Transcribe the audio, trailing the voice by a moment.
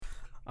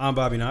I'm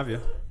Bobby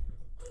Navia.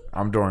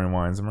 I'm Dorian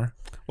Weinzimmer.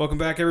 Welcome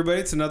back, everybody.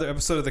 It's another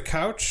episode of The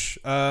Couch.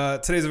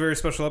 Today's a very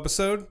special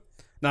episode.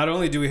 Not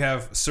only do we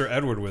have Sir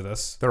Edward with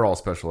us. They're all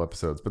special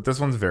episodes, but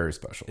this one's very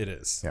special. It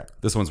is. Yeah.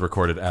 This one's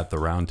recorded at the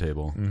round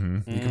table.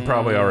 Mm-hmm. You can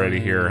probably already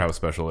hear how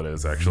special it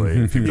is, actually,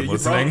 if you've been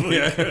listening.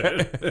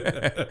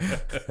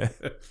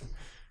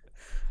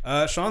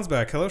 Shaun's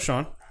back. Hello,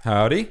 Shaun.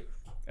 Howdy.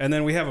 And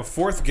then we have a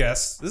fourth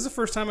guest. This is the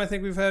first time I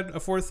think we've had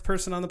a fourth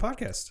person on the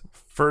podcast.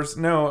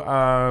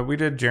 We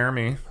did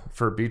Jeremy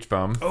for Beach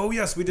Bum. Oh,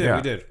 yes, we did. Yeah.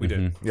 We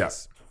did. Mm-hmm.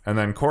 Yes. And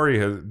then Cory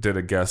did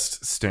a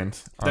guest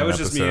stint on That was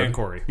an just episode. me and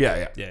Cory.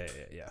 Yeah.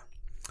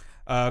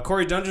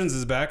 Cory Dungeons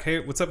is back. Hey,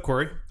 what's up,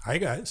 Cory? Hi,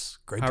 guys.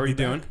 Great How to are be you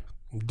doing? back.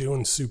 I'm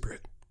doing super.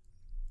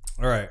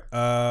 All right.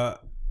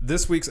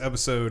 This week's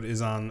episode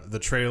is on the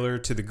trailer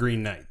to The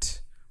Green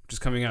Knight, which is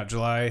coming out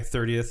July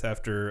 30th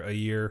after a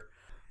year.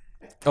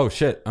 Oh,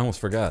 shit. I almost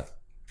forgot.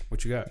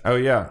 What you got? Oh,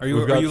 yeah. Are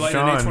you lighting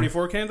Shaun. an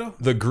A24 candle?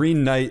 The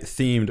Green Knight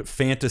themed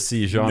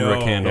fantasy genre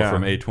candle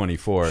from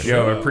A24.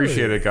 Yo, I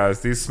appreciate it,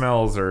 guys. These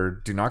smells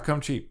do not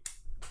come cheap.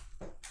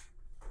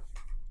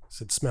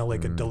 Does it smell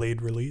like a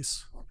delayed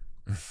release?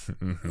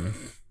 Mm-hmm.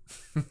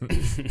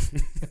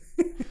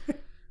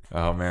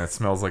 Oh, man. It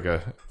smells like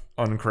a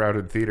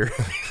uncrowded theater.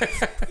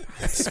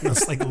 It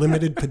smells like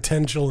limited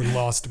potential and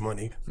lost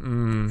money.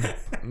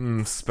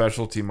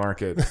 Specialty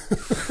market.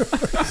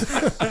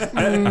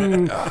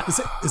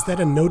 Is that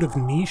a note of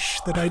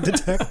niche that I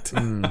detect?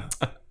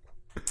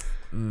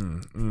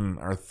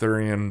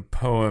 Arthurian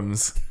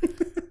poems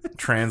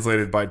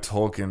translated by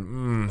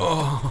Tolkien.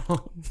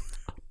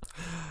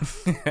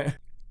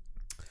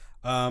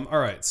 All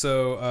right.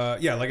 So,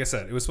 like I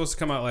said, it was supposed to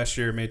come out last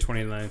year, May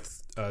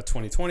 29th,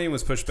 2020. It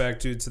was pushed back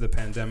due to the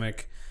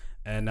pandemic.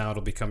 And now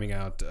it'll be coming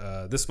out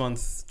this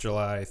month,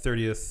 July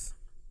 30th,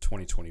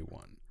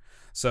 2021.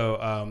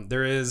 So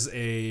there is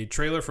a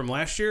trailer from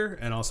last year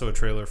and also a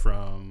trailer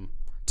from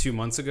 2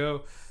 months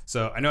ago.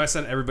 So I know I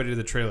sent everybody to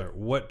the trailer.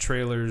 What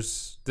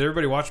trailers? Did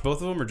everybody watch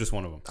both of them or just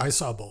one of them? I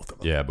saw both of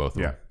them. Yeah, both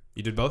of them.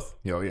 You did both?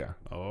 Oh, yeah.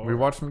 Oh, We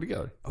watched them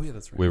together. Oh, yeah,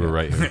 that's right. We were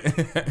right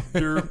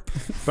here.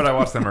 But I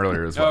watched them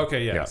earlier as well. Oh,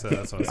 okay, yeah. So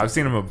that's what I I've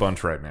seen them a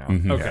bunch right now.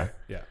 Mm-hmm. Okay,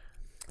 yeah.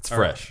 It's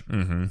fresh. Right.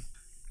 Mm-hmm.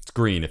 It's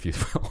green, if you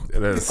will.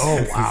 It is.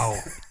 Oh, wow.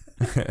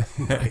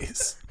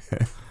 Nice.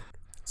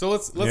 So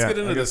let's get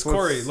into this.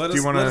 Cory, let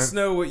us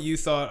know what you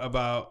thought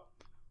about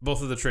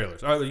both of the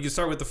trailers. All right, you can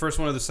start with the first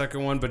one or the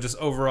second one, but just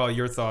overall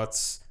your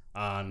thoughts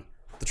on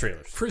the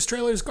trailers. First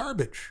trailer is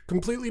garbage.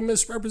 Completely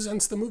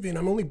misrepresents the movie, and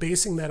I'm only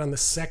basing that on the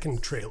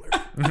second trailer.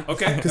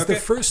 Okay. Because the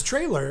first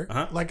trailer,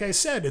 like I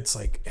said, it's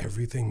like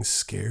everything's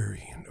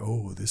scary, and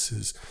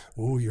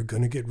you're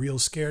going to get real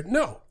scared.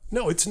 No,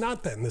 it's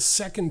not that. And the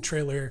second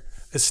trailer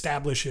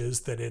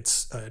establishes that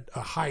it's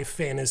a high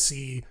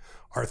fantasy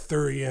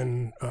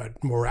Arthurian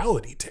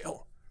morality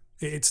tale.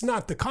 It's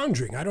not The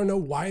Conjuring. I don't know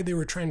why they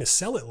were trying to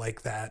sell it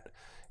like that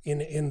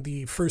in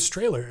the first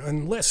trailer,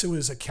 unless it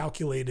was a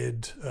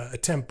calculated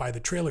attempt by the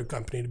trailer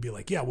company to be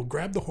like, yeah, we'll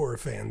grab the horror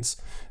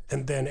fans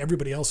and then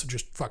everybody else will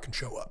just fucking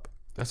show up.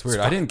 That's weird.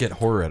 I didn't get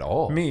horror at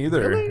all. Me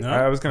either. Really? No?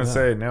 I was going to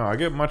say, no, I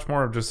get much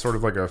more of just sort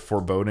of like a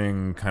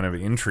foreboding kind of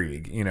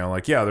intrigue. You know,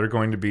 like, yeah, they're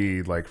going to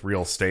be like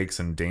real stakes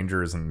and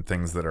dangers and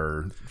things that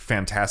are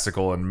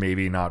fantastical and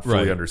maybe not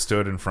fully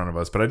understood in front of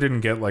us. But I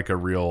didn't get like a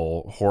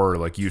real horror,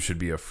 like you should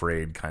be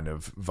afraid kind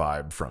of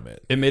vibe from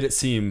it. It made it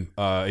seem,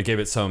 it gave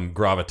it some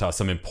gravitas,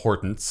 some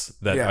importance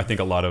that I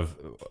think a lot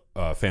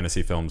of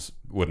fantasy films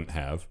wouldn't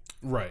have.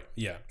 Right,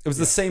 yeah. It was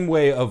the same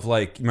way of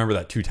like, remember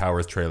that Two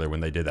Towers trailer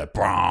when they did that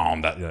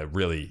boom, that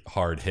really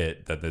hard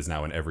hit that is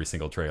now in every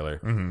single trailer.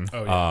 Mm-hmm.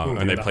 Oh, yeah.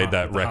 And they played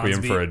that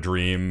Requiem for a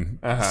Dream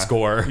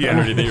score Yeah.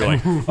 underneath it. You're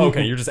like,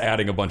 okay, you're just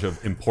adding a bunch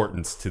of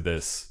importance to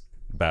this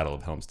Battle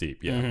of Helm's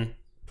Deep. Yeah. Mm-hmm.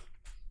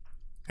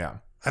 Yeah.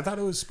 I thought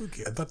it was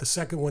spooky. I thought the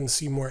second one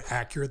seemed more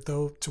accurate,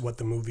 though, to what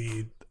the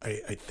movie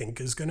I think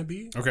is going to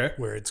be. Okay.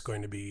 Where it's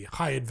going to be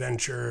high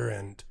adventure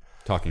and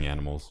Talking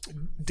animals.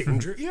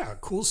 danger. Yeah,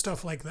 cool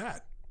stuff like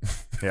that.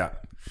 Yeah.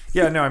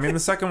 Yeah, no, I mean, the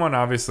second one,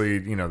 obviously,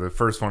 you know, the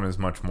first one is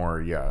much more,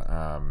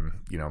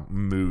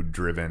 mood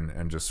driven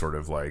and just sort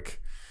of like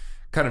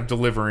kind of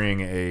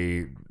delivering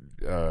a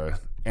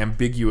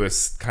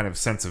ambiguous kind of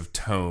sense of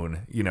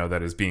tone, you know,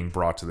 that is being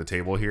brought to the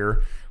table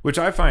here, which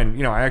I find,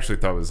 you know, I actually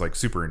thought was like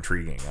super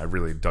intriguing. I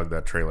really dug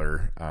that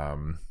trailer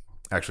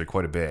actually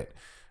quite a bit.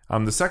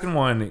 The second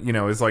one, you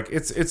know, is like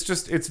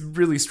it's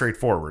really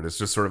straightforward. It's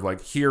just sort of like,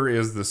 here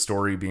is the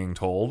story being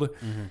told,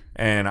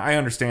 and I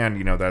understand,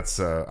 you know, that's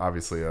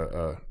obviously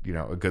a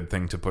good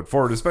thing to put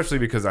forward, especially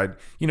because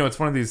it's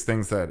one of these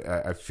things that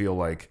I feel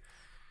like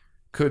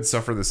could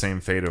suffer the same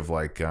fate of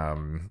like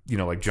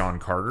like John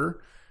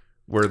Carter,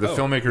 where the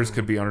filmmakers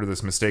could be under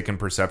this mistaken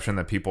perception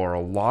that people are a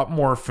lot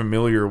more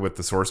familiar with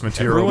the source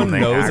material Everyone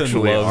than they knows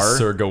actually and loves are.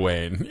 Sir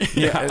Gawain.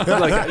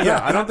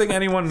 I don't think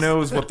anyone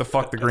knows what the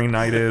fuck the Green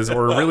Knight is,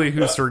 or really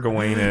who Sir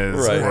Gawain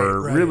is,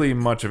 or really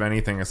much of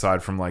anything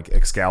aside from like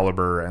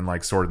Excalibur and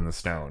like Sword in the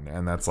Stone,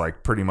 and that's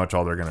like pretty much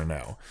all they're gonna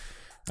know.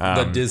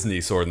 The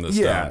Disney Sword in the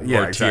Stone,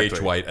 or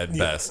T.H. White at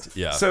best.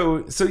 Yeah.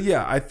 So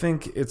yeah, I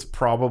think it's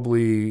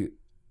probably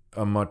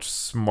a much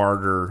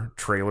smarter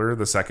trailer,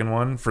 the second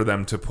one, for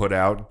them to put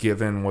out,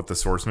 given what the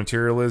source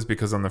material is.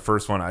 Because on the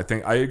first one, I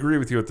think I agree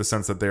with you at the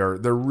sense that they're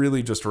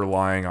really just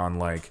relying on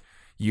like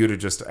you to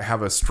just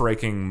have a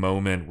striking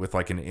moment with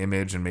like an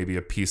image and maybe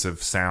a piece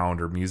of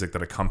sound or music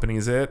that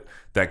accompanies it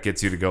that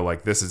gets you to go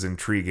like, this is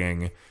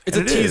intriguing. It's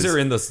a teaser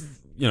in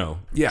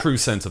the true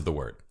sense of the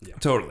word. Yeah.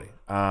 Totally.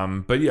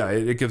 But yeah,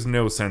 it gives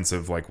no sense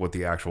of like what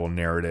the actual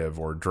narrative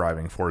or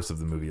driving force of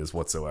the movie is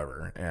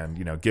whatsoever.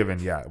 And,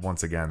 given,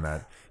 once again,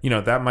 that,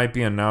 that might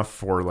be enough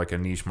for like a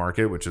niche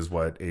market, which is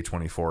what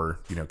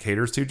A24,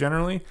 caters to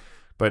generally.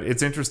 But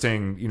it's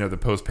interesting, the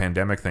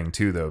post-pandemic thing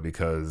too, though,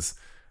 because,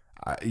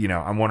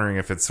 I'm wondering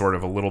if it's sort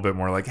of a little bit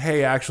more like,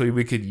 hey, actually,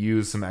 we could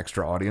use some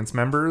extra audience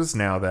members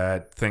now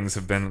that things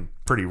have been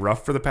pretty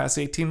rough for the past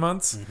 18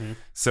 months. Mm-hmm.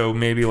 So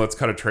maybe let's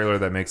cut a trailer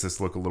that makes this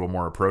look a little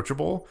more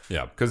approachable.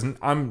 Yeah. Because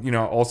I'm,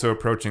 also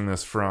approaching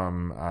this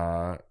from,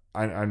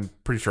 I'm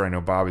pretty sure I know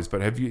Bobby's,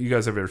 but have you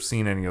guys ever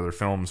seen any other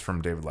films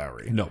from David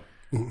Lowery? No.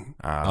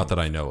 Not that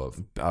I know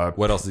of.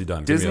 What else has he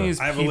done? Disney's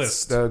I have a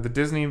list. The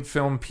Disney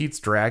film Pete's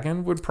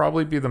Dragon would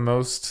probably be the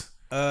most...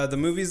 the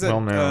movies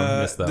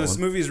that this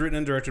movie is written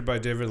and directed by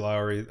David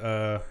Lowery.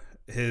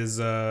 His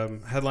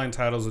headline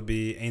titles would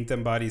be "Ain't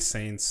Them Bodies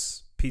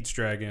Saints," "Pete's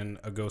Dragon,"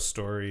 "A Ghost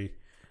Story,"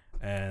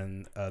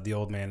 and "The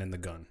Old Man and the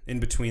Gun." In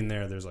between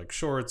there's like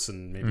shorts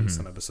and maybe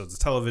some episodes of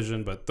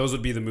television, but those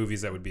would be the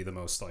movies that would be the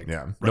most like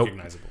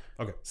recognizable.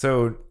 Nope. Okay,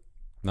 so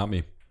not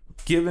me.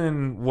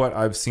 Given what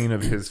I've seen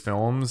of his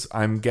films,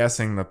 I'm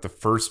guessing that the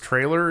first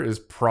trailer is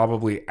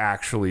probably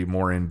actually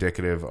more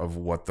indicative of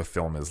what the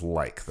film is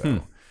like,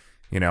 though.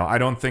 I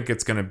don't think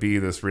it's going to be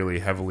this really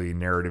heavily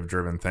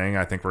narrative-driven thing.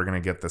 I think we're going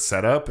to get the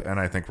setup, and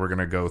I think we're going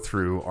to go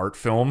through art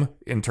film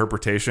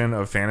interpretation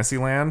of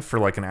Fantasyland for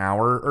like an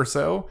hour or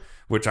so,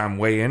 which I'm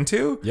way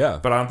into. Yeah.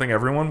 But I don't think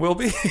everyone will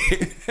be.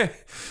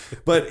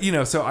 But,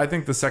 so I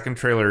think the second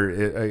trailer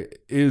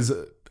is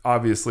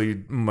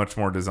obviously much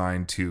more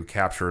designed to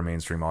capture a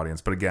mainstream audience.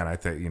 But again, I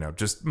think,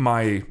 just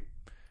my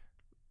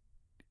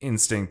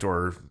instinct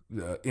or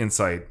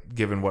insight,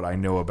 given what I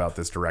know about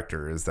this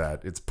director, is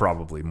that it's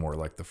probably more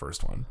like the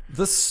first one.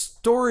 The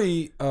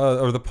story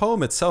or the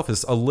poem itself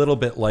is a little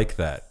bit like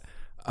that.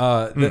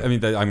 I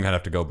mean, I'm gonna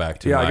have to go back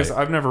to I guess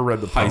I've never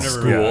read the high poem.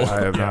 school. Yeah,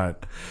 I have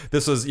not.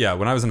 This was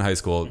when I was in high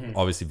school,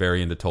 obviously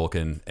very into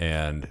Tolkien,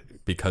 and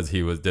because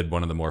he did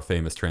one of the more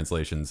famous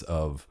translations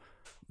of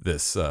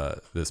this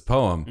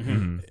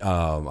poem,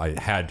 I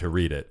had to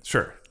read it.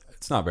 Sure.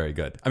 It's not very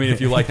good. I mean, if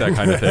you like that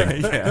kind of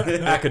thing,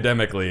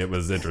 academically it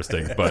was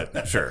interesting,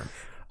 but sure.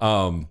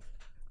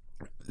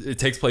 It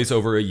takes place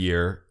over a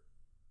year,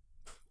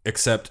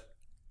 except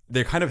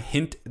they kind of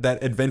hint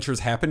that adventures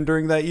happen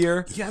during that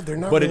year. Yeah, they're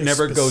not. But really it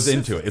never specific. goes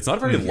into it. It's not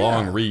a very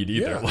long read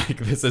either. Yeah. Like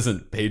this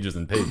isn't pages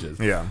and pages.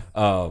 Yeah.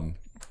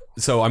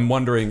 So I'm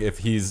wondering if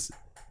he's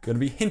going to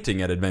be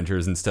hinting at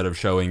adventures instead of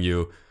showing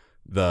you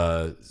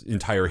the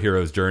entire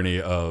hero's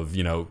journey of,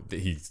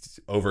 he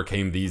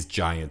overcame these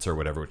giants or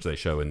whatever, which they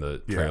show in the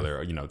trailer,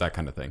 or, that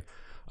kind of thing,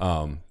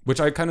 which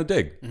I kind of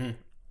dig.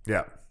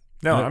 Yeah.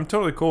 No, I'm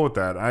totally cool with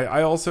that.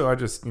 I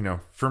just,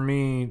 for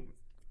me,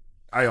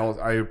 I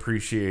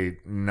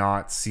appreciate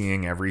not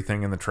seeing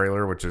everything in the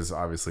trailer, which is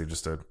obviously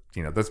just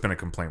that's been a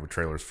complaint with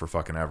trailers for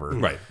fucking ever.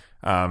 Right.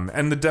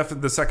 And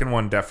the second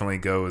one definitely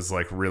goes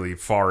like really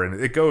far, and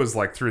it goes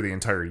like through the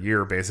entire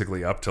year,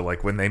 basically up to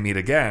like when they meet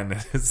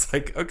again. It's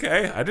like,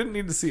 okay, I didn't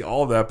need to see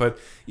all of that, but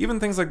even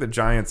things like the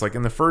giants, like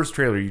in the first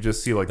trailer, you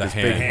just see like this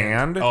big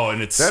hand. Oh,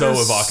 and it's that so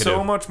is evocative,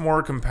 so much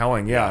more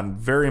compelling. Yeah, and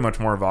very much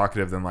more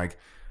evocative than like.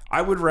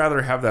 I would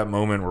rather have that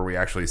moment where we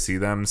actually see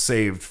them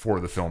saved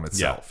for the film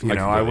itself.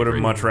 Yeah, I would have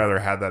much rather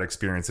had that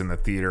experience in the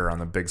theater on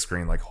the big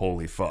screen. Like,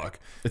 holy fuck.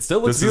 It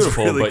still looks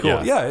beautiful, really but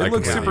cool. yeah, it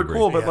looks super agree.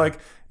 cool. But like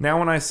now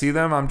when I see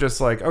them, I'm just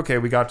like, okay,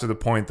 we got to the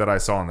point that I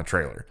saw in the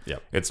trailer.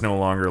 Yep. It's no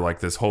longer like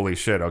this, holy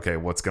shit, okay,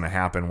 what's going to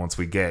happen once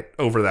we get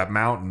over that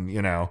mountain,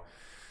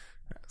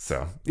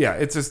 So, yeah,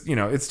 it's just,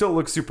 it still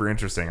looks super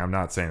interesting. I'm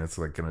not saying it's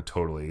like going to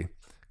totally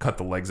cut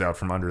the legs out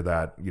from under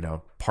that,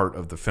 part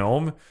of the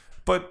film,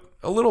 but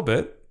a little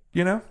bit,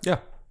 Yeah.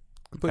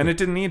 And it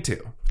didn't need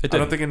to. I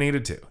don't think it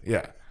needed to.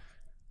 Yeah.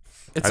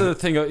 It's a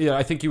thing.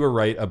 I think you were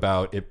right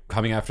about it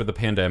coming after the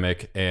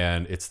pandemic,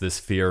 and it's this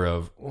fear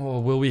of,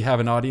 will we have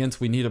an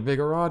audience? We need a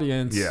bigger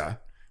audience. Yeah.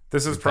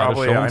 This is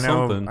probably, I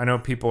know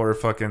people are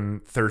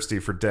fucking thirsty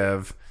for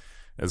dev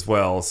as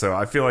well. So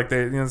I feel like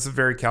this is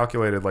very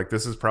calculated. Like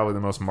this is probably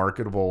the most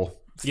marketable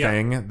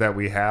thing that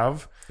we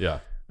have. Yeah.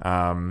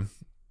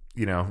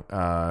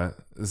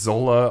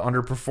 Zola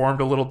underperformed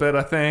a little bit,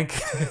 I think.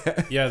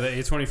 Yeah, the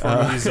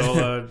A24 movie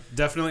Zola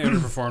definitely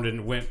underperformed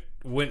and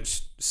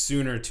went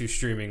sooner to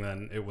streaming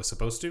than it was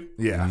supposed to.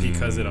 Yeah.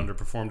 Because it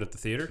underperformed at the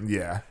theater.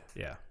 Yeah.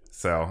 Yeah.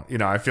 So,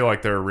 I feel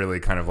like they're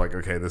really kind of like,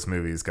 okay, this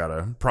movie's got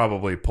to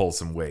probably pull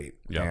some weight.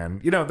 Yeah.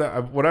 And,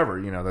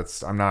 whatever,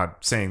 that's, I'm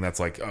not saying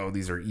that's like, oh,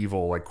 these are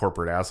evil, like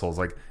corporate assholes.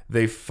 Like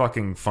they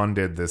fucking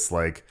funded this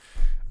like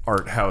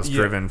art house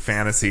driven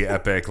fantasy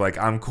epic. Like,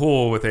 I'm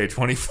cool with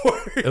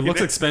A24. It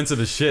looks expensive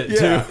as shit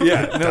Yeah, too.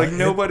 yeah. No, like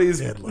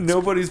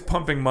nobody's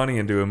pumping money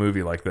into a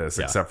movie like this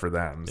except for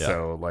them. Yeah.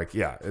 So like,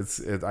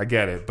 I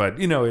get it, but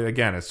you know,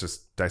 again, it's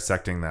just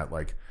dissecting that.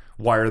 Like,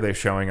 why are they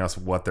showing us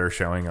what they're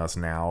showing us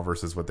now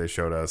versus what they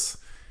showed us,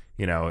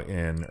 you know,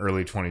 in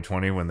early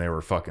 2020 when they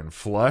were fucking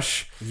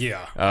flush.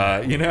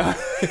 Yeah. You know,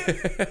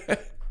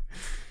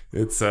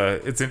 it's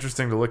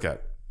interesting to look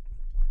at.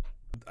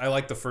 I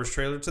like the first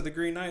trailer to The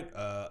Green Knight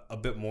a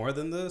bit more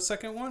than the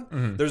second one.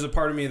 Mm-hmm. There's a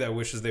part of me that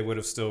wishes they would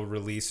have still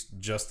released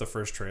just the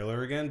first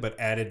trailer again, but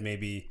added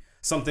maybe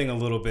something a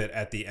little bit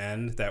at the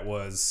end that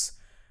was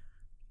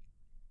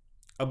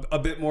a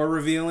bit more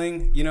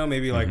revealing. You know,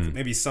 maybe like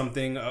maybe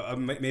something,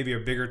 maybe a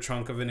bigger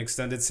chunk of an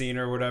extended scene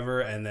or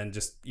whatever, and then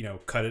just, you know,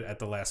 cut it at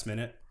the last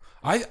minute.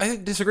 I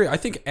disagree. I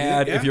think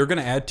if you're going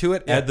to add to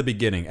it, add the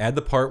beginning. Add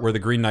the part where the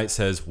Green Knight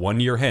says 1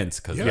 year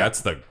hence, because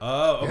that's the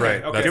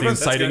right. That's the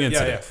inciting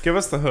incident. Yeah. Give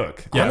us the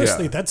hook.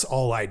 Honestly, that's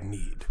all I'd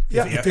need.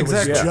 Yeah, if it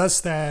was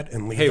just that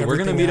and leave Hey, we're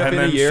gonna meet up and in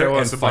a then year show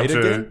and us a fight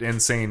bunch again? of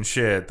insane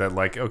shit that,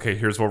 like, okay,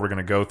 here's what we're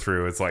gonna go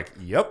through. It's like,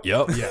 yep.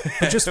 Yeah.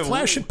 just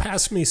flash it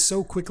past me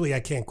so quickly I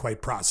can't quite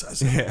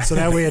process it. So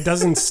that way it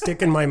doesn't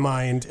stick in my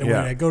mind. And when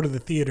I go to the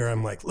theater,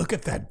 I'm like, look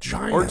at that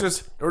giant.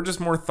 Or just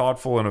more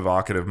thoughtful and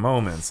evocative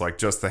moments, like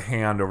just the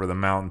hand over the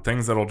mountain,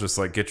 things that'll just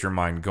like get your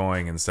mind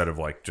going instead of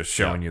like just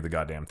showing you the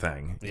goddamn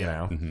thing. You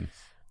know?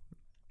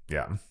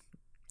 Yeah.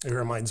 It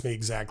reminds me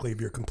exactly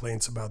of your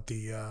complaints about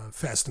the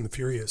Fast and the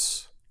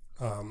Furious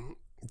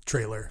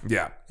trailer.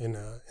 Yeah. In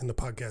the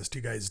podcast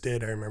you guys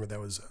did, I remember that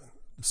was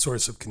a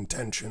source of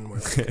contention. Where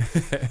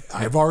like,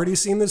 I've already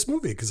seen this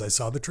movie because I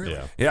saw the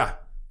trailer. Yeah.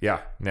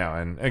 No,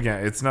 and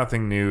again, it's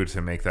nothing new to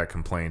make that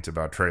complaint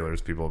about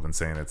trailers. People have been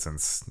saying it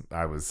since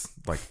I was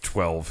like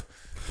 12.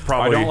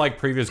 Probably. I don't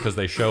like previews because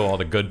they show all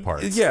the good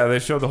parts. Yeah, they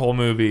show the whole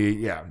movie.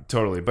 Yeah,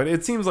 totally. But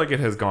it seems like it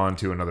has gone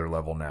to another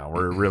level now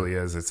where it really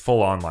is. It's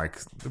full on like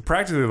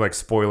practically like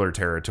spoiler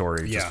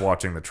territory just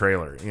watching the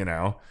trailer, you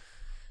know?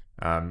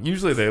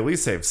 Usually they at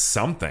least save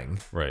something.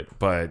 Right.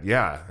 But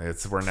yeah,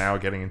 we're now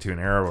getting into an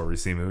era where we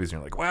see movies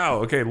and you're like, wow,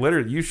 okay,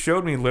 literally, you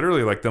showed me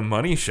literally like the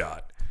money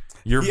shot.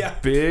 Your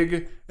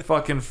big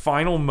fucking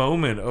final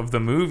moment of the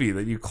movie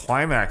that you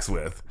climax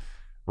with.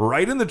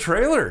 Right in the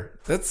trailer.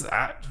 That's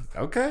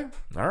okay.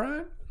 All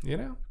right. You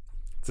know,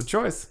 it's a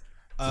choice.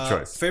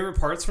 Favorite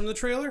parts from the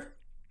trailer?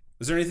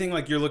 Is there anything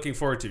like you're looking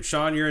forward to?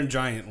 Sean, you're in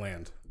Giant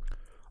Land.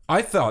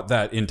 I thought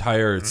that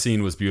entire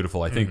scene was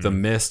beautiful. I think the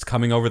mist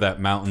coming over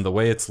that mountain, the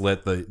way it's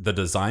lit, the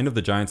design of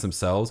the giants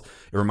themselves,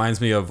 it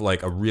reminds me of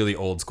like a really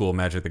old school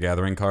Magic the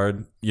Gathering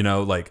card. You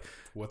know, like...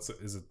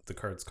 Is it the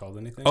card's called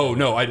anything? Oh,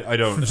 no, I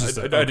don't.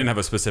 I didn't have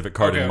a specific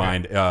card in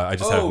mind. I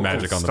just have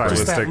Magic on the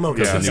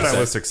brain.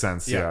 Stylistic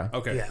sense. Yeah.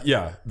 Okay.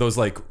 Yeah, those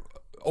like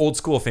old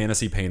school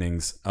fantasy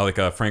paintings, like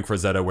Frank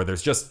Frazetta, where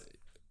there's just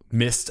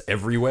mist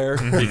everywhere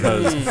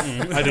because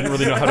I didn't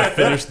really know how to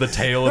finish the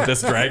tail of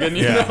this dragon,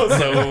 you know?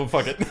 So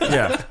fuck it.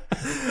 Yeah.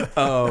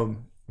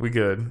 We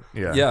good.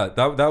 Yeah. Yeah,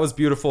 that was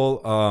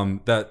beautiful.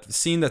 That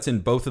scene that's in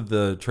both of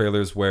the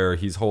trailers where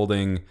he's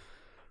holding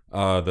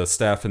the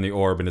staff in the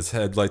orb and his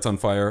headlights on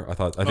fire. I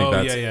think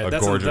that's a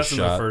gorgeous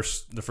shot.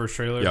 That's in the first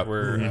trailer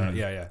where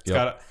it's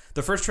got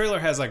the first trailer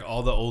has like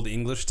all the old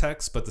English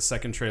text, but the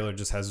second trailer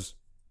just has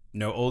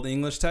no old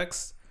English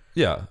text.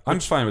 Yeah, I'm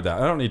fine with that.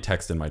 I don't need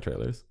text in my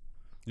trailers.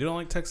 You don't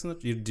like text in the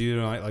do you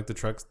not like the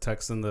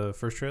text in the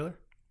first trailer?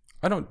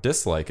 I don't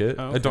dislike it.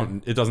 Oh,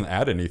 okay. It doesn't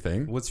add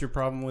anything. What's your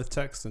problem with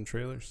text in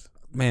trailers?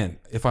 Man,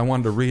 if I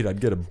wanted to read, I'd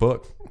get a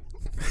book.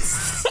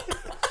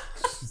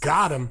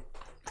 Got him.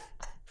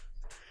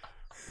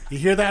 You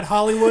hear that,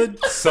 Hollywood?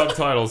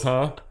 Subtitles,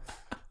 huh?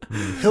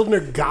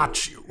 Hildner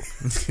got you.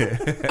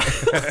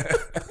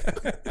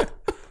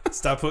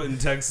 Stop putting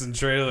text in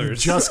trailers.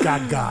 You just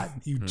got.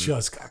 You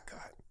just got.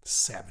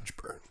 Savage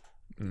burn.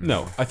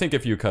 No, I think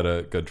if you cut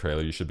a good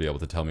trailer, you should be able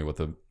to tell me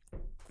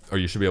or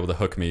you should be able to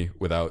hook me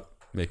without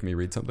making me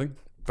read something.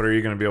 But are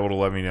you going to be able to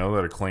let me know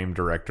that acclaimed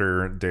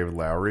director David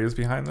Lowery is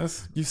behind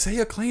this? You say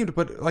acclaimed,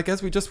 but like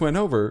as we just went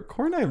over,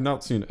 Cory and I have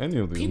not seen any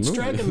of these Pete's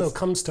movies. Dragon, though,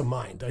 comes to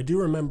mind. I do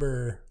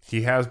remember...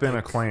 He has been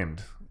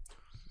acclaimed.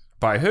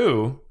 By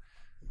who?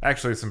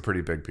 Actually, some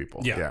pretty big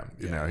people. Yeah.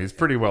 You know, he's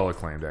pretty well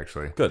acclaimed,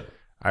 actually. Good.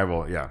 I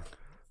will, yeah.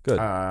 Good.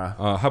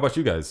 How about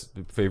you guys?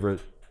 Favorite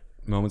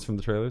moments from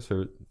the trailers?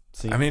 Favorite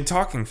scene? I mean,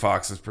 Talking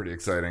Fox is pretty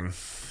exciting.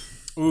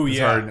 Ooh, it's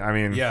hard. I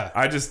mean,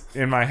 I just,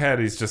 in my head,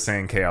 he's just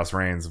saying Chaos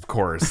Reigns, of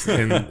course.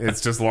 And it's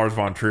just Lars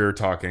von Trier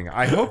talking.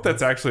 I hope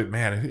that's actually,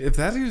 man, is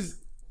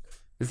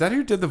that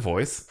who did the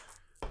voice?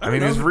 I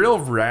mean, he's real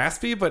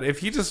raspy, but if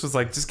he just was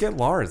like, just get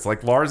Lars.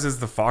 Like, Lars is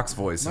the Fox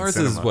voice. Lars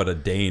is what, a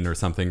Dane or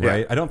something,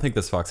 right? I don't think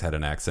this Fox had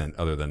an accent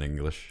other than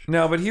English.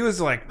 No, but he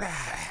was like,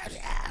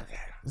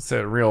 it's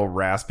a real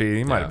raspy.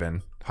 He might have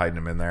been hiding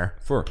him in there.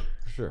 For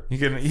sure. You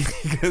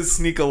can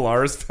sneak a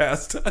Lars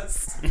past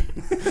us,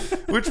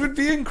 which would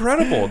be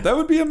incredible. That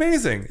would be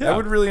amazing. That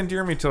would really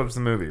endear me towards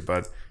the movie.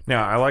 But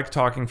now I like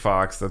Talking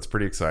Fox. That's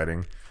pretty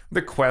exciting.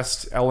 the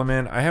quest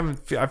element. I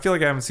feel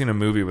like I haven't seen a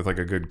movie with like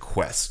a good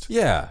quest.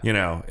 Yeah. You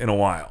know, in a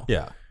while.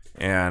 Yeah.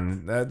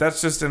 And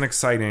that's just an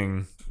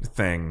exciting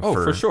thing. Oh,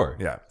 for sure.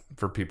 Yeah,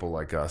 for people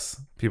like us,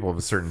 people of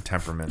a certain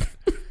temperament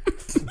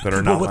that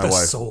are not with my a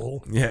wife.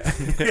 soul. Yeah.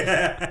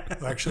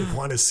 I actually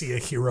want to see a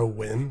hero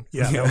win.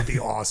 Yeah, that would be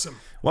awesome.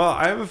 Well,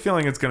 I have a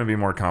feeling it's going to be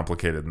more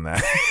complicated than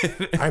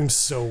that. I'm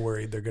so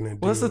worried they're going to do.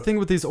 Well, that's the thing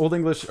with these Old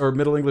English or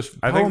Middle English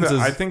poems.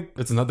 I think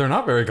they're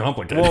not very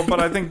complicated. Well, but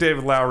I think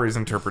David Lowery's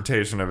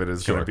interpretation of it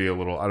is going Sure. to be a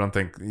little. I don't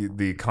think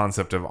the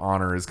concept of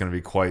honor is going to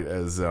be quite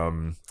as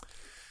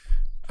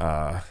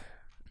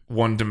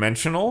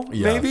one-dimensional,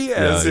 maybe,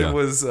 as it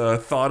was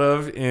thought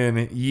of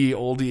in ye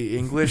olde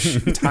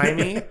English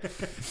timey.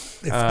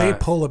 If they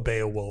pull a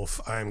Beowulf,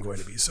 I'm going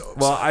to be so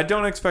upset. Well, I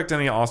don't expect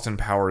any Austin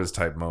Powers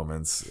type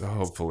moments,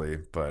 hopefully,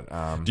 but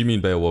Do you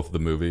mean Beowulf the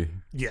movie?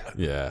 yeah.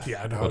 Yeah.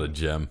 Yeah, no. What a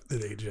gem.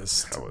 They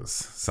just... that was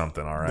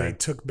something, all They right.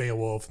 took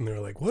Beowulf and they were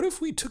like, what if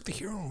we took the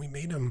hero and we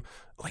made him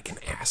like an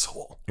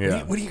asshole?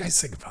 Yeah. What do you guys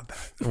think about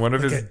that? One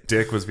of his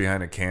dick was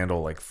behind a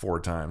candle like 4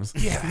 times.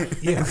 Yeah.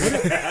 Yeah.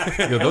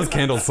 Those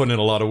candles put in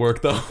a lot of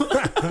work, though.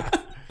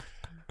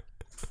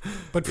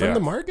 But from Yeah. the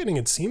marketing,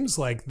 it seems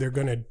like they're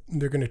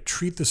gonna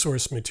treat the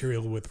source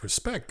material with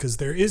respect, because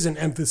there is an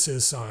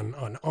emphasis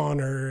on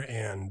honor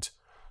and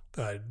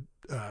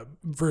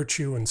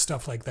virtue and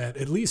stuff like that.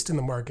 At least in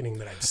the marketing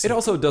that I've seen. It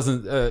also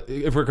doesn't,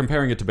 if we're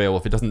comparing it to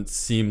Beowulf, it doesn't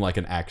seem like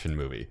an action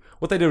movie.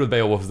 What they did with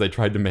Beowulf is they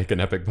tried to make an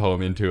epic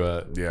poem into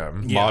a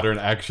modern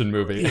action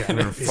movie. We're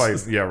gonna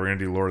fight. Yeah, we're gonna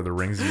do Lord of the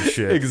Rings and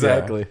shit.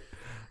 Exactly.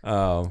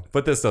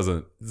 But this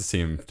doesn't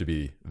seem to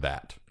be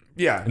that.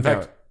 Yeah. In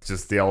fact,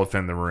 just the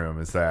elephant in the room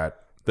is that.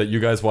 That you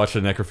guys watched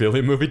a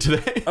necrophilia movie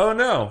today? Oh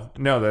no,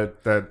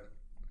 that.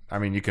 I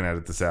mean, you can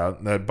edit this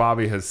out. That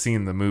Bobby has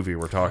seen the movie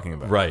we're talking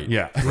about. Right.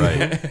 Yeah.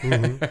 Right.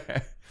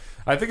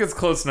 I think it's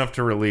close enough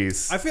to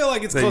release. I feel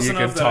like it's that close you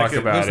enough can that I talk could.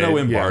 about There's no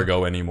it.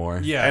 embargo anymore.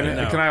 Yeah, And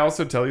no. can I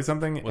also tell you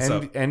something? What's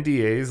up?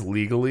 NDAs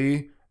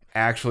legally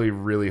actually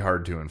really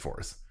hard to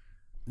enforce.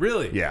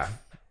 Really? Yeah.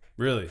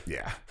 Really?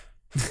 Yeah.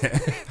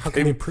 How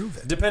can they prove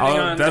it? Depending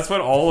on That's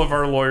what all of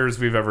our lawyers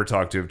we've ever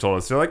talked to have told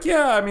us. They're like,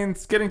 yeah, I mean,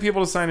 getting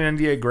people to sign an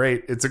NDA,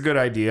 great. It's a good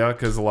idea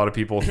because a lot of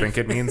people think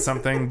it means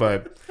something,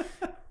 but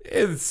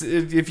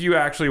if you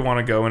actually want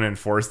to go and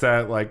enforce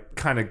that, like,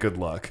 kind of good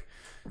luck.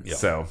 Yeah.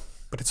 So,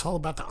 But it's all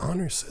about the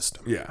honor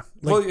system. yeah.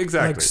 Like- Well,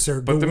 exactly. like Sir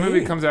But the movie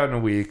Gawain. comes out in a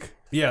week.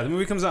 yeah, the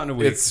movie comes out in a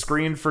week. It's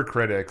screened for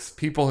critics.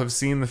 People have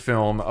seen the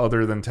film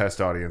other than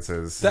test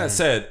audiences. That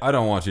said, I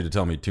don't want you to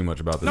tell me too much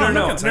about this. No, I'm not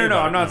No, gonna tell you no,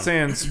 about I'm it, not no.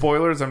 saying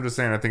spoilers. I'm just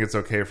saying I think it's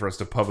okay for us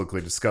to publicly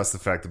discuss the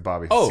fact that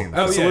Bobby has Oh, seen the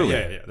oh film.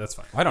 absolutely. yeah, that's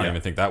fine. I don't Yeah.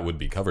 even think that would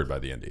be covered by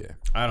the NDA.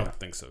 I don't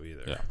think so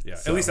either. Yeah.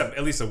 So-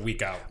 At least a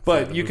week out.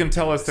 But from the you can movie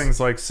tell us release. things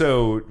like,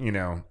 so, you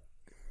know,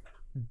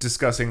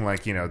 discussing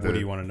like, you know, What do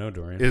you want to know,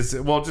 Dorian? is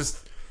the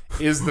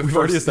We've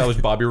already first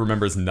establised Bobby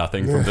remembers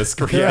nothing from this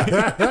screen.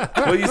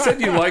 well, you said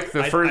you liked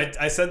the first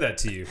I said that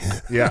to you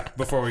yeah.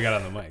 before we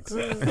got on the mics.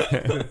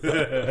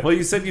 Well,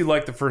 you said you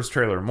liked the first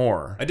trailer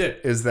more. I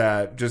did. Is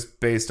that just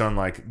based on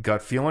like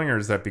gut feeling, or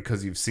is that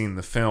because you've seen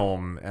the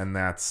film and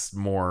that's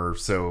more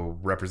so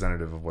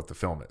representative of what the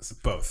film is?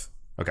 Both.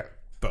 Okay.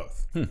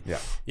 Both. Yeah.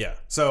 Yeah.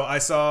 So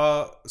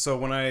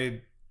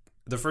when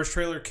the first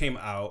trailer came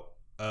out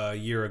a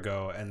year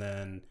ago, and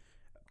then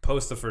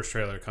post the first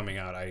trailer coming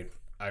out, I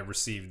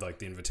received like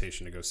the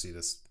invitation to go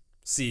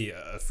see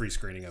a free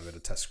screening of it, a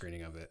test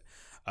screening of it,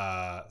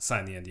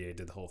 signed the NDA,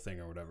 did the whole thing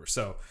or whatever.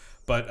 So,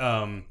 but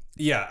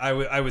yeah,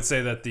 I would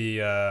say that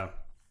the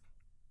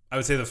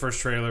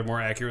first trailer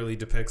more accurately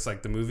depicts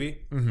like the movie.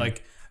 Mm-hmm.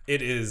 Like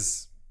it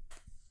is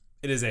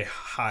a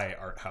high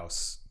art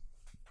house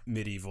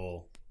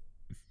medieval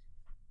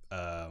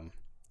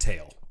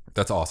tale.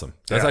 That's awesome.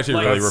 That's Yeah. actually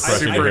Like, really I'm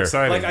refreshing to super hear.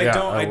 excited. Like I Yeah,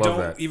 don't, I love don't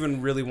that.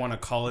 even really want to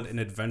call it an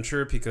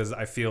adventure, because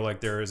I feel like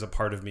there is a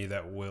part of me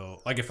that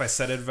will, like, if I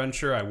said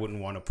adventure, I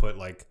wouldn't want to put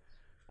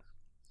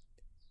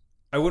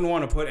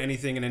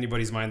anything in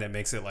anybody's mind that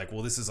makes it like,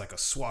 well, this is like a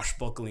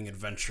swashbuckling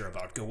adventure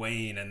about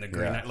Gawain and the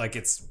Green Knight. Like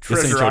it's This ain't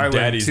Treasure your Island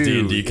daddy's 2.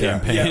 D&D Yeah.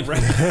 campaign. yeah,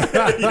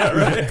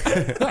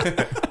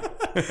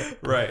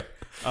 right. right.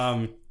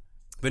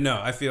 But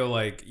no, I feel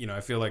like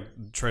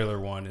trailer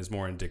 1 is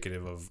more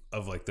indicative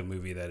of like the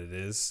movie that it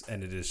is,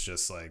 and it is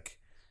just like,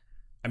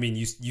 I mean,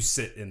 you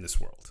sit in this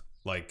world,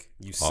 like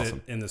you sit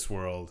Awesome. in this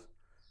world,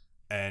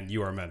 and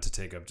you are meant to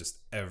take up just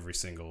every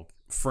single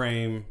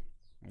frame,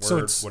 word, So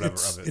it's whatever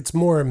of it. It's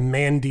more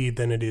Mandy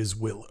than it is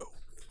Willow.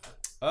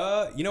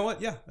 You know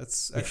what? Yeah,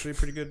 that's actually a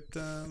pretty good.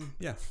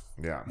 Yeah,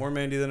 Yeah. more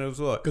Mandy than it was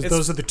Willow. Because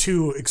those are the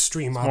two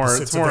extreme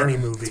opposites of any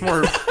movie. It's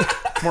more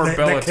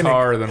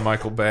Bellatar than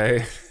Michael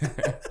Bay.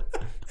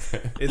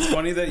 It's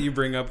funny that you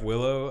bring up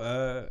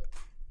Willow,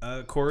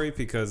 Cory,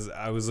 because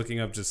I was looking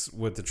up just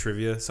what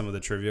some of the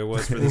trivia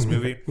was for this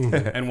movie.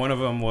 And one of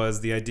them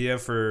was the idea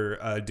for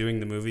doing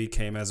the movie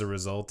came as a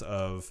result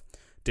of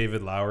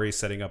David Lowery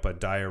setting up a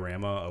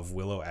diorama of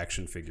Willow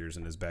action figures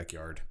in his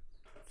backyard.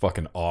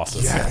 fucking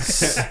awesome.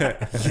 Yes.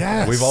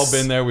 Yes. We've all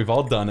been there. We've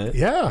all done it.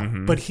 Yeah,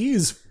 but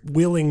he's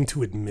willing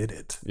to admit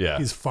it. Yeah.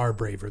 He's far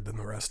braver than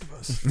the rest of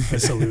us. I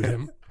salute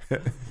him.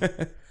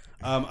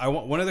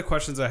 One of the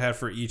questions I had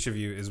for each of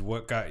you is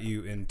what got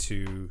you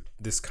into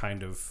this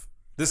kind of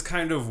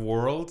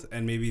world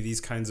and maybe these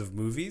kinds of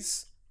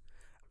movies,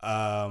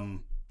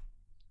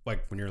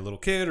 like when you're a little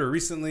kid or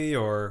recently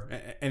or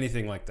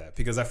anything like that.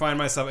 Because I find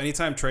myself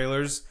anytime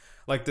trailers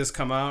like this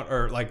come out,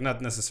 or like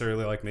not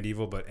necessarily like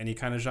medieval, but any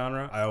kind of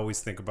genre, I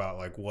always think about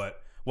like what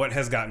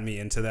has gotten me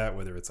into that,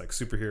 whether it's like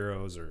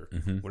superheroes or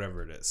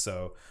whatever it is.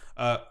 So,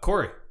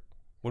 Cory.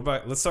 What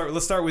about let's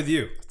start with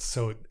you.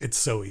 So it's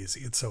so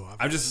easy. It's so obvious.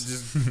 I'm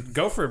just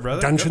go for it,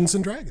 brother. Dungeons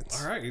and Dragons.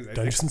 All right,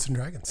 Dungeons and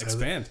Dragons.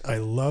 Expand. I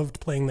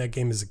loved playing that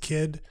game as a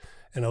kid,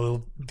 and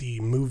the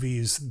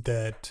movies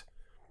that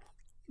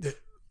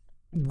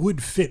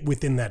would fit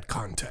within that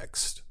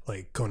context,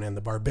 like Conan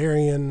the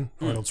Barbarian,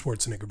 Arnold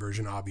Schwarzenegger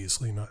version,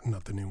 obviously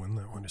not the new one.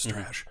 That one is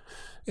trash.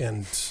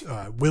 And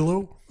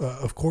Willow,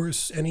 of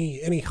course.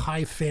 Any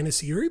high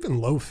fantasy or even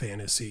low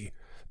fantasy.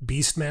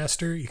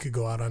 Beastmaster, you could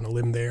go out on a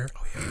limb there.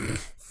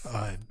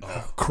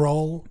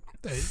 Krull,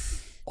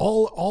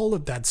 all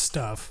of that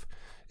stuff.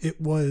 It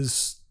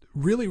was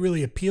really,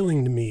 really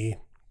appealing to me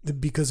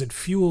because it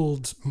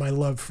fueled my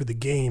love for the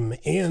game,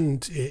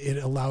 and it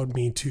allowed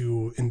me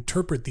to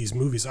interpret these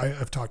movies.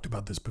 I've talked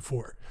about this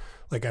before.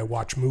 Like, I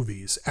watch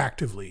movies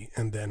actively,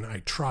 and then I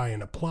try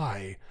and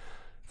apply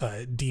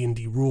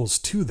D&D rules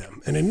to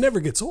them, and it never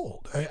gets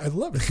old. I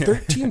love it.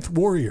 13th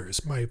Warrior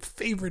is my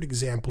favorite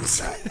example of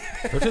that.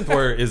 13th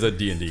Warrior is a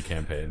D&D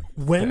campaign.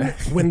 When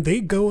they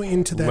go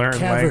into that Learn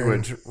cavern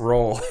language,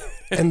 roll.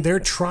 and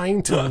they're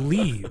trying to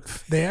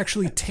leave, they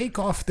actually take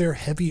off their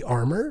heavy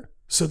armor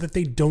so that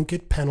they don't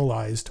get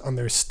penalized on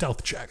their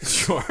stealth checks.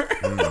 Sure.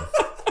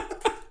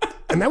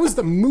 And that was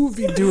the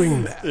movie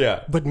doing that.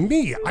 Yeah. But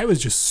me, I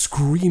was just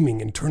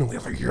screaming internally,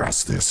 like,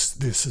 yes,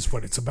 this is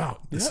what it's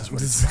about. This is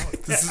what it's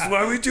about. This is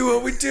why we do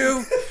what we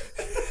do.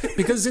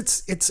 Because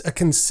it's a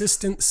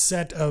consistent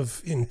set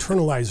of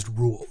internalized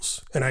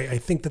rules. And I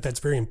think that that's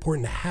very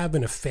important to have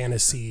in a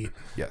fantasy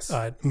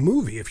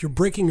movie. If you're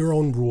breaking your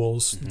own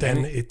rules,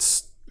 then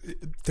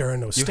there are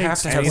no stakes. You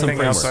have to have Anything some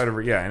framework. outside of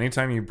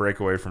anytime you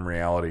break away from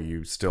reality,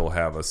 you still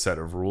have a set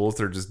of rules.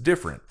 They're just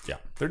different. Yeah.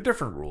 They're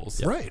different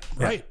rules. Right.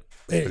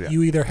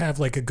 You either have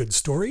like a good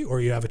story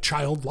or you have a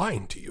child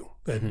lying to you.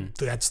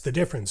 That's the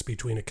difference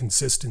between a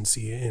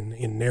consistency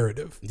in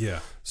narrative.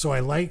 Yeah. So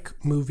I like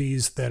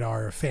movies that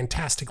are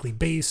fantastically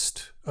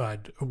based,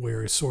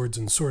 where swords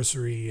and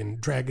sorcery and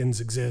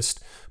dragons exist,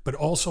 but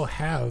also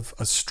have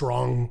a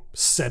strong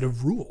set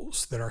of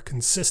rules that are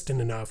consistent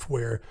enough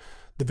where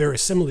the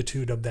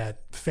verisimilitude of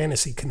that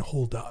fantasy can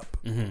hold up.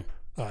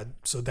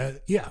 So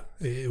that,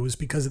 it was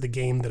because of the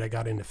game that I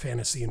got into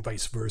fantasy and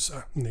vice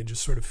versa. And they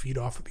just sort of feed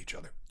off of each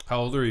other. How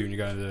old were you when you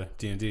got into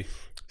D&D?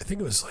 I think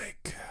it was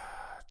like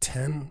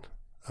 10,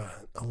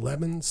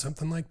 11,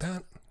 something like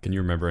that. Can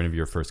you remember any of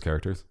your first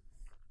characters?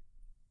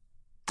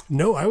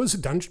 No, I was a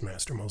dungeon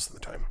master most of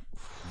the time.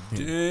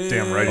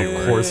 Damn right you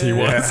were. Of course he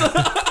was.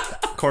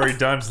 Cory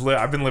Dunge,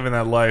 I've been living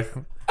that life.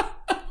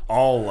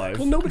 All life.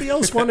 Well, nobody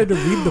else wanted to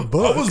read the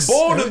books. I was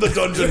born in the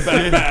dungeon,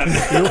 Batman.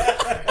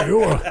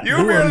 You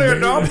merely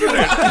adopted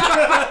it.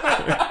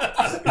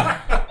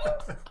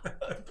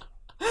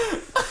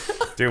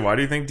 Dude, why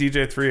do you think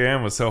DJ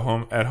 3AM was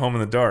so at home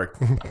in the dark?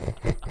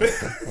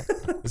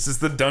 This is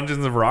the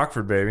dungeons of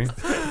Rockford, baby.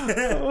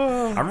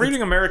 I'm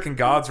reading American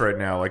Gods right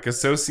now, like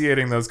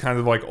associating those kinds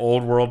of like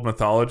old world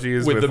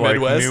mythologies with the like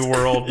Midwest? new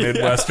world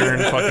Midwestern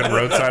fucking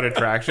roadside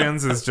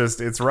attractions.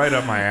 It's right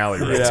up my alley.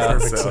 Right now,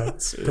 Perfect so.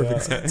 sense.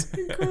 Perfect sense.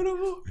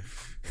 Incredible.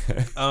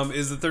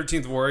 Is the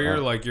 13th Warrior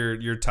like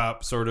your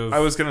top sort of? I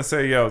was gonna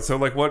say, so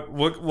like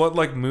what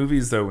like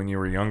movies though when you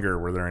were younger,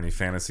 were there any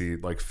fantasy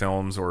like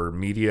films or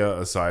media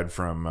aside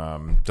from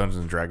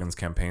Dungeons and Dragons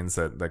campaigns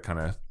that kind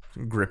of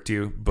gripped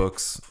you?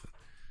 Books?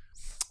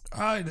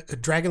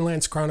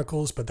 Dragonlance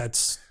Chronicles, but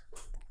that's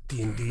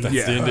D&D. That's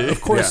D&D. Of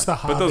course, The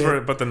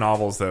Hobbit. But the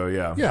novels though,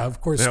 yeah. Yeah, of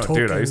course, Tolkien.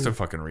 Dude, I used to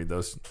fucking read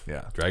those.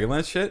 Yeah.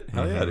 Dragonlance shit?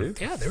 Hell yeah, dude.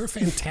 Yeah, they were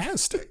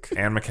fantastic.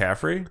 Anne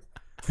McCaffrey?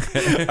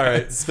 All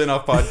right,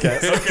 spin-off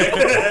podcast.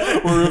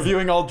 Okay. We're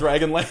reviewing all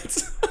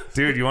Dragonlance.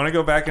 Dude, you want to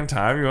go back in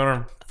time? You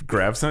want to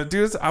grab some?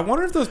 Dude, I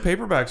wonder if those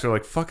paperbacks are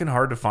like fucking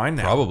hard to find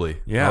now.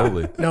 Probably. Yeah.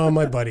 Probably. No,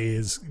 my buddy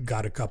has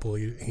got a couple.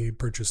 He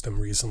purchased them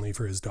recently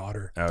for his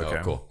daughter. Okay.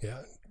 Oh, cool.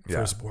 Yeah, Yeah.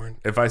 firstborn.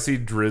 If I see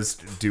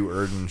Drizzt do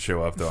Erden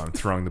show up, though, I'm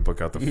throwing the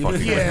book out the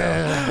fucking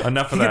Yeah. window.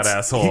 Enough of He that gets-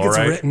 asshole, He gets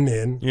right? written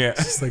in. Yeah.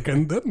 It's just like,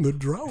 and then the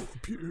drow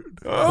appeared.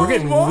 Oh,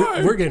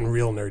 we're getting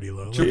real nerdy,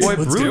 though. Your boy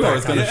Let's do Bruno that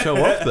is going to kind show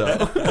up,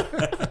 though.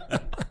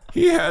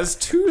 He has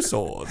two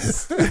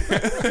swords.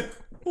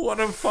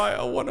 One of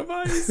fire, one of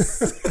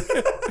ice.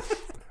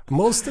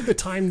 Most of the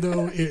time,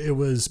 though, it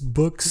was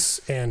books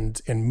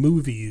and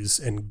movies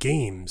and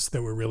games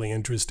that were really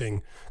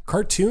interesting.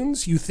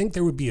 Cartoons, you think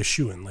there would be a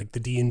shoo-in, like the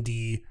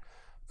D&D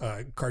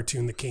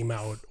cartoon that came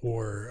out,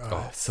 or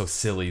so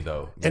silly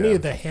though. any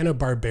of the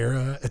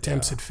Hanna-Barbera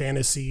attempts at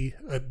fantasy,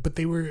 but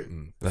they were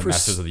The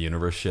Masters of the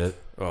Universe shit.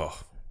 Oh,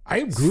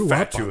 I grew up on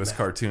fatuous that.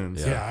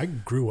 cartoons. Yeah, I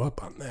grew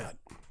up on that.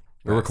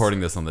 We're recording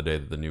this on the day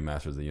that the new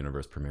Masters of the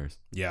Universe premieres.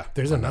 Yeah.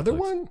 There's another Netflix.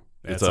 one?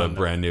 It's a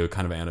brand new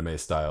kind of anime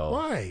style.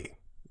 Why?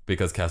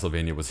 Because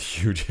Castlevania was a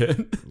huge hit.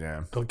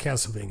 Yeah. Oh,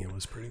 Castlevania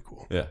was pretty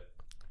cool. Yeah.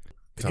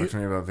 Talk to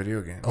me about video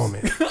games. Oh,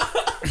 man.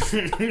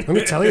 Let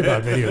me tell you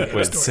about video games.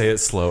 Wait, say it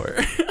slower.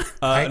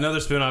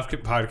 Another spin-off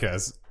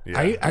podcast. Yeah.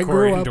 I Cory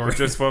grew and up... Dorian.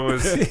 Just what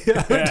was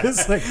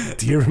just like,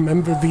 do you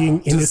remember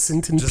being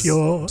innocent and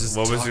pure?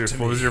 what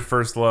was your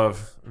first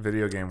love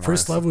video game?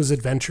 First love was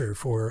Adventure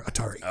for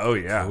Atari, Oh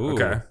yeah. Ooh.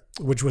 Okay.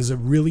 which was a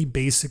really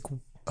basic...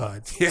 Yeah,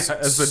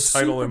 as the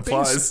title super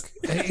implies.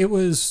 basic. It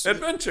was...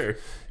 Adventure.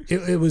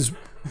 It was...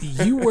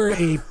 You were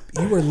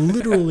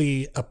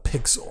literally a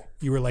pixel.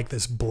 You were like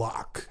this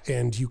block,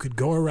 and you could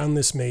go around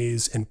this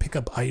maze and pick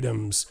up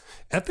items.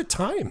 At the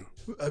time,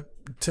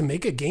 to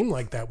make a game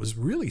like that was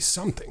really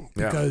something,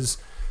 because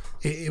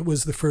it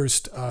was the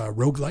first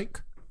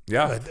roguelike.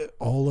 Yeah.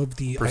 All of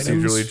the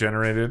Procedurally items,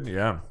 generated.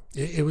 Yeah.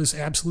 it was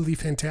absolutely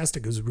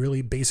fantastic. It was a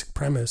really basic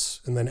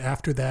premise. And then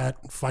after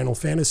that, Final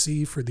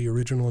Fantasy for the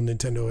original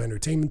Nintendo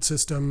Entertainment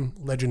System,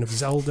 Legend of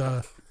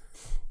Zelda.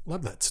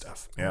 Love that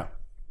stuff. Yeah.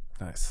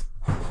 Nice.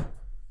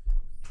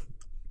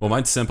 Well,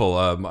 mine's simple.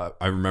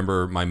 I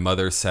remember my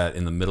mother sat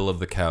in the middle of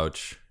the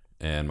couch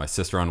and my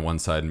sister on one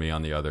side and me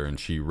on the other, and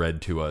she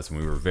read to us when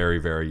we were very,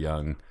 very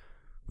young,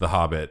 The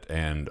Hobbit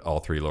and all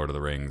three Lord of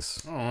the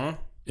Rings Aw,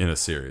 in a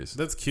series.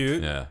 that's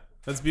cute. Yeah,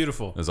 That's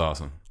beautiful. it was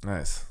awesome.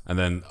 Nice. And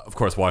then, of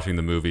course, watching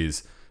the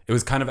movies. It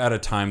was kind of at a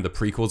time the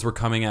prequels were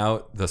coming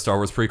out, the Star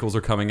Wars prequels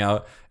were coming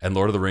out, and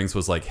Lord of the Rings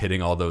was like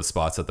hitting all those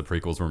spots that the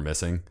prequels were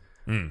missing.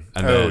 And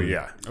Oh then,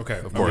 yeah. Okay.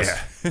 of course,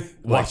 Yeah.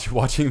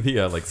 watching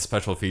the like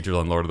special features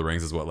on Lord of the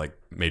Rings is what like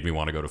made me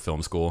want to go to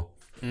film school.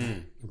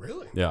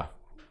 Really? Yeah,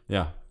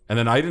 yeah. And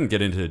then I didn't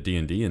get into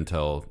D&D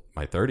until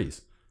my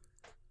 30s.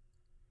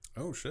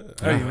 Oh shit.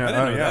 Oh, I didn't know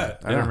yeah.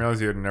 that. I didn't realize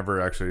you had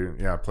never actually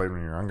played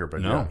when you were younger,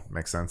 but No. yeah,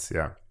 makes sense.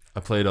 Yeah. I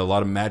played a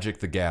lot of Magic: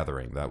 The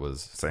Gathering. That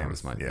was Same. That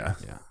was my Yeah.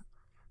 thing. Yeah.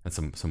 And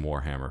some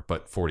Warhammer,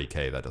 but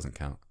 40K that doesn't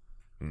count.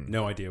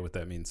 No idea what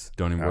that means.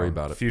 Don't even worry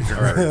about it. Future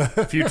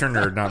nerd. Future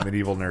nerd, not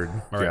medieval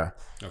nerd. right. Yeah.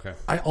 Okay.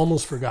 I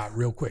almost forgot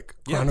real quick.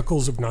 Yeah.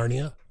 Chronicles of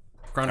Narnia.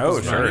 Chronicles Oh,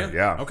 of sure. Narnia?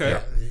 Yeah. Okay.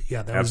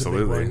 Yeah, that was a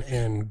Absolutely. big one.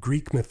 And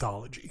Greek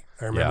mythology.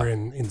 I remember Yeah.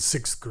 in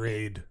sixth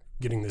grade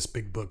getting this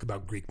big book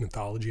about Greek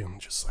mythology. I'm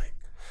just like,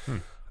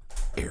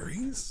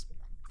 Ares?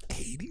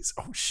 Hades?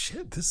 Oh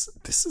shit, this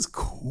is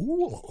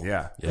cool.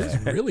 Yeah. This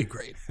is really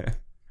great.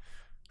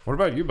 What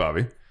about you,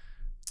 Bobby?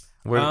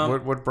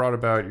 What brought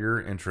about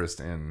your interest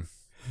in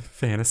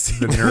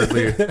Fantasy. the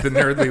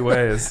nerdly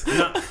ways?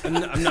 I'm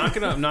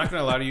not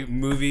gonna lie to you.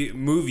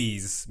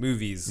 Movies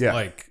Yeah.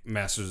 like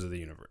Masters of the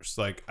Universe.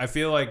 Like I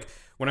feel like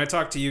when I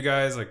talk to you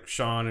guys, like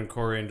Shaun and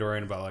Cory and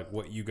Dorian, about like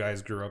what you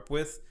guys grew up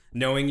with,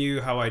 knowing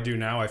you how I do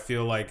now, I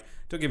feel like,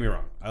 don't get me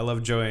wrong, I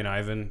love Joey and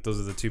Ivan. Those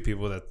are the two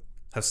people that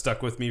have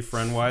stuck with me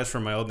friend wise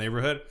from my old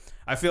neighborhood.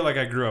 I feel like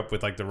I grew up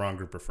with like the wrong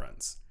group of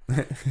friends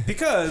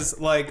because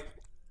like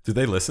Do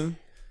they listen?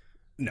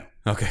 no.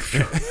 Okay.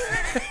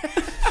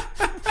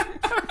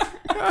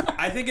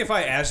 I think if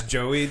I asked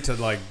Joey to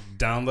like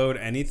download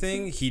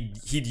anything,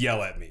 he'd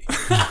yell at me.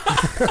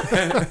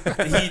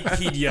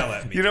 he'd yell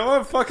at me. You know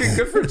what? Fucking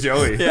good for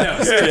Joey.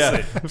 No,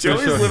 seriously.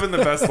 Joey's living the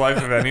best life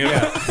of any of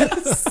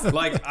us.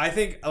 Like I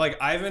think like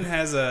Ivan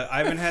has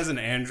an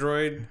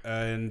Android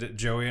and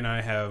Joey and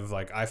I have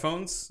like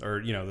iPhones,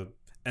 or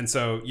and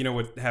so you know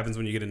what happens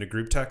when you get into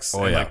group texts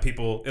and yeah. like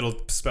people, it'll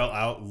spell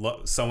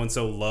out so and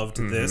so loved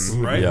this,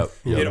 right? Yep.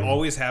 It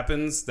always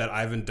happens that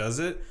Ivan does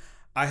it.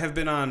 I have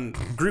been on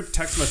group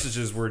text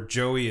messages where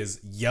Joey is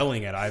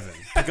yelling at Ivan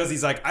because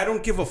he's like, I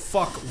don't give a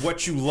fuck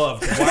what you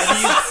loved.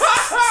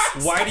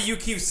 Why do you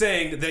keep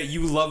saying that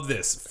you love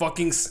this?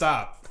 Fucking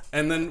stop.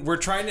 And then we're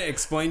trying to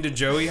explain to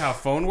Joey how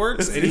phone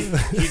works, and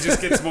he just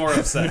gets more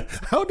upset.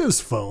 How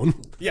does phone?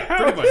 Yeah,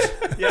 pretty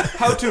much. Yeah.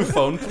 How to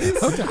phone, please?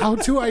 How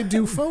do I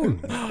do phone?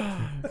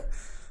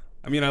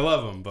 I mean, I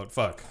love him, but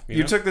fuck. You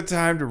know? took the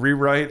time to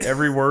rewrite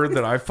every word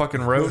that I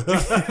fucking wrote.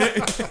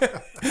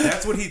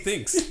 That's what he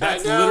thinks.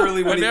 That's know,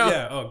 literally what I know.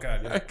 Yeah. Oh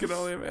god. I Yeah. can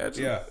only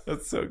imagine. Yeah.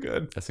 That's so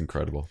good. That's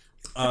incredible.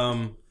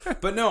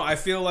 But no, I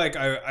feel like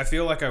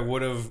I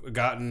would have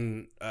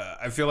gotten.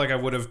 I feel like I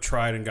would have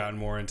tried and gotten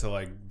more into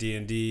like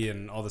D&D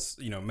and all this,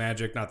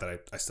 magic. Not that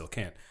I still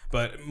can't,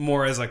 but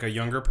more as like a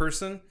younger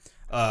person.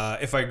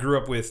 If I grew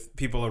up with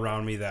people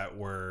around me that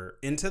were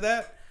into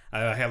that.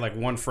 I had like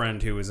one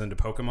friend who was into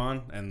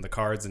Pokemon and the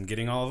cards and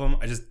getting all of them.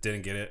 I just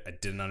didn't get it. I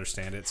didn't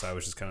understand it. So I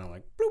was just kind of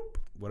like, bloop,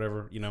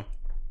 whatever,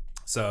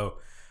 So,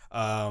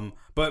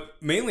 but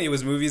mainly it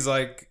was movies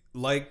like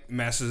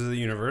Masters of the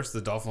Universe,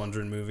 the Dolph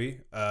Lundgren movie.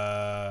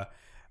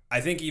 I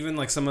think even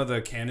like some of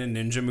the canon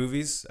ninja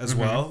movies as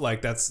well,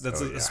 like that's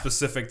a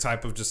specific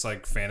type of just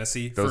like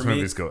fantasy. Those for me.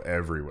 movies go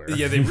everywhere.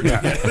 Yeah, they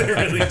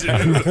really do.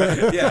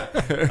 Yeah,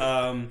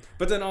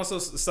 but then also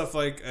stuff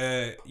like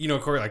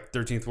Cory, like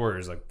 13th Warrior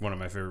is like one of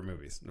my favorite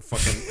movies. I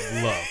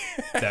fucking love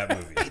that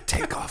movie. They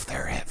take off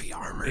their heavy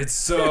armor. It's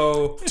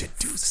so to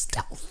do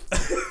stealth.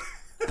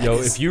 Yo,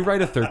 if you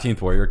write a 13th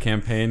Warrior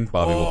campaign,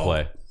 Bobby will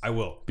play. I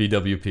will.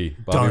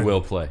 BWP. Bobby Done. will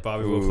play.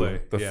 Bobby will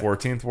play. The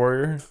 14th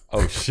Warrior.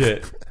 Oh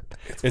shit!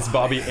 It's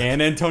Bobby and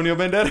Antonio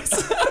Banderas.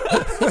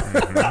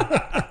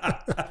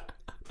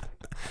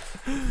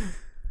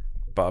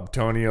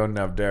 Bobtonio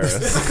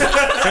Navderas.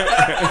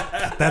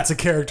 That's a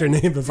character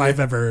name if I've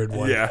ever heard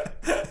one. Yeah.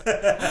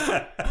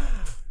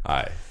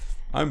 Hi,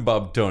 I'm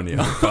Bob Tonio.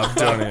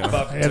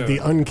 I have the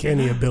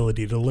uncanny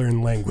ability to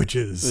learn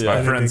languages. My at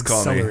an friends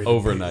call me accelerated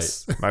overnight.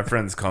 pace. My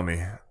friends call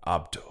me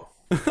Obto.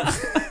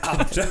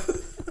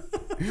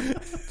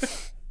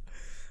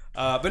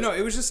 But no,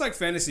 it was just like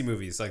fantasy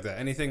movies like that.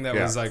 Anything that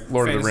was like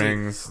Lord of the fantasy,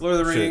 Rings. Lord of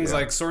the Rings, Shit,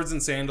 yeah. like swords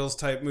and sandals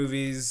type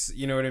movies.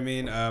 You know what I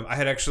mean? I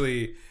had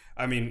actually,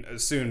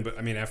 soon, but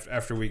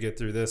after we get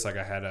through this, like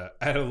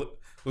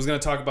was going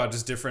to talk about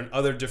just different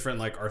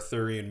like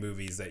Arthurian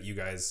movies that you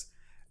guys,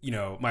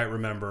 might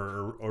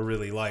remember or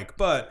really like.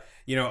 But,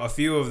 a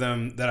few of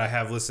them that I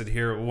have listed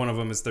here, one of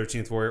them is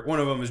 13th Warrior. One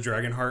of them is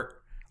Dragonheart.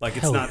 Like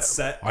it's not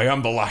set. I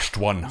am the last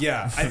one.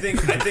 Yeah, I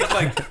think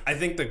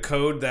the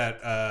code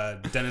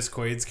that Dennis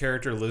Quaid's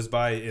character lives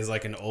by is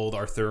like an old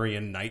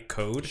Arthurian knight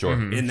code. Sure.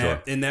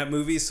 In that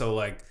movie, so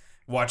like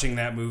watching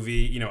that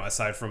movie,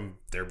 aside from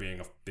there being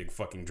a big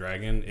fucking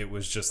dragon, it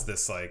was just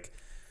this like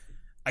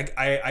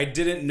I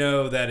didn't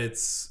know that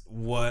it's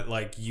what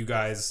like you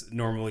guys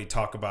normally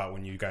talk about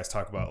when you guys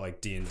talk about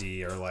like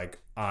D&D or like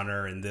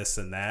honor and this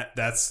and that.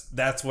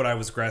 That's what I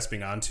was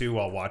grasping onto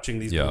while watching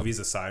these movies,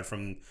 aside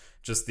from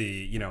just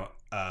the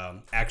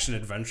action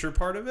adventure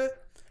part of it,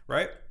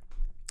 right?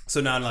 So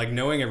now like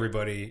knowing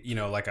everybody,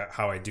 like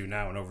how I do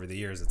now and over the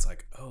years, it's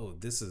like, oh,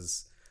 this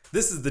is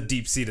the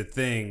deep seated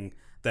thing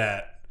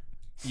that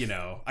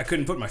I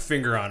couldn't put my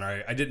finger on.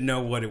 Or I didn't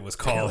know what it was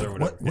called or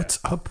whatever. What's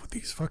up with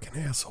these fucking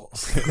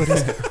assholes? What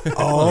is it?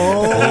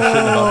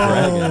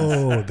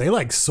 Oh, they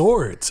like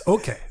swords.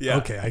 Okay, Yeah.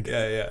 Okay, I get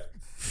it.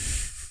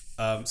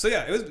 Yeah. So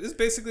yeah, it was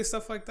basically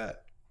stuff like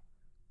that.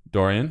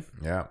 Dorian,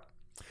 Yeah.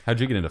 how'd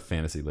you get into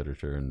fantasy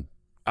literature and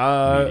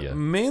media?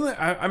 Mainly,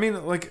 I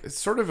mean, like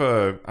sort of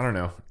a, I don't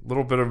know, a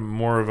little bit of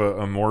more of a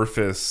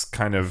amorphous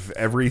kind of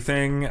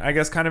everything, I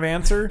guess, kind of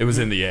answer. It was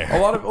in the air. a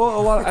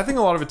lot. I think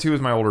a lot of it too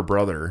is my older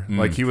brother.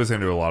 Like he was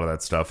into a lot of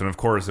that stuff, and of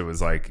course, it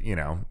was like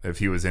if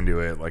he was into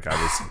it, like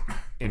I was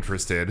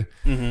interested.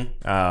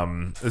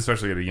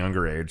 Especially at a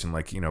younger age, and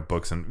like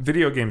books and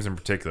video games in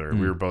particular.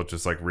 We were both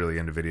just like really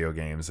into video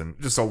games,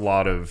 and just a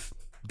lot of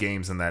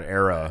games in that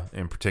era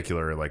in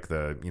particular, like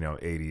the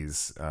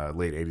 80s,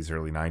 late 80s,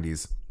 early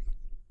 90s.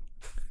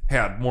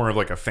 Had more of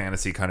like a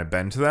fantasy kind of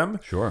bend to them.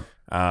 Sure.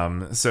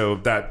 So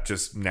that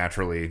just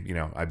naturally,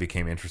 I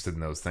became interested in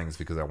those things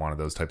because I wanted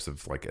those types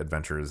of like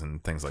adventures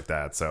and things like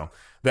that. So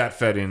that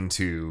fed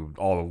into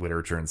all the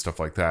literature and stuff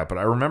like that. But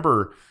I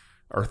remember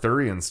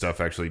Arthurian stuff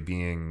actually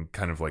being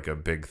kind of like a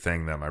big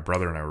thing that my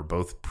brother and I were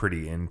both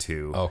pretty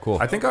into. Oh, cool.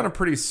 I think on a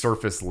pretty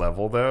surface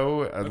level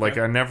though. Like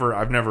I've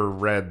never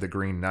read The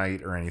Green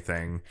Knight or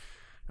anything.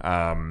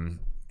 But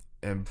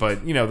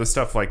the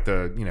stuff like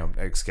the,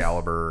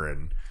 Excalibur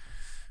and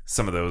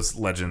some of those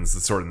legends,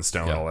 the Sword and the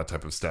Stone, all that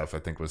type of stuff, I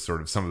think was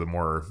sort of some of the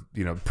more,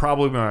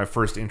 probably my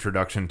first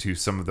introduction to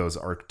some of those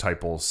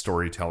archetypal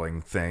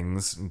storytelling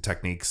things and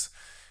techniques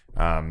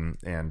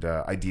and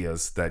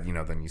ideas that,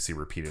 then you see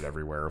repeated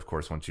everywhere, of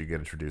course, once you get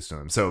introduced to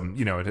them. So,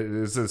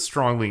 it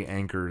strongly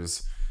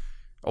anchors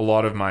a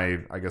lot of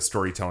my, I guess,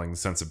 storytelling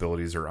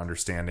sensibilities or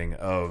understanding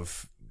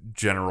of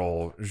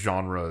general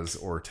genres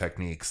or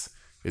techniques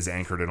is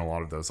anchored in a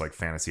lot of those like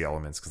fantasy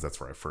elements because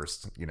that's where I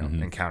first,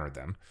 encountered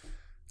them.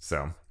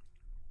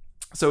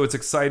 So it's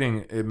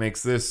exciting. It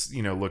makes this,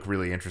 look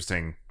really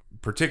interesting,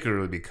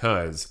 particularly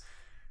because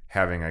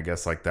having, I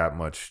guess, like that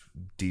much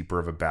deeper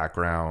of a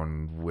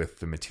background with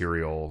the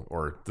material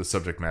or the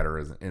subject matter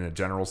in a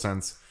general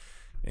sense.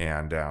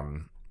 And,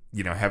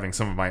 having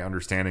some of my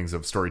understandings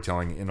of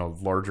storytelling in a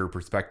larger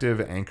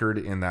perspective anchored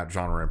in that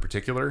genre in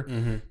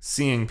particular,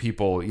 seeing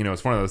people,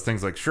 it's one of those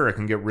things like, sure, it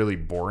can get really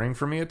boring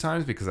for me at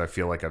times because I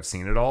feel like I've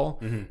seen it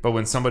all. But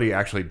when somebody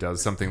actually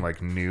does something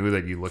like new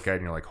that you look at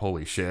and you're like,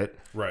 holy shit,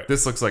 right,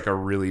 this looks like a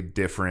really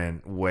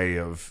different way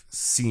of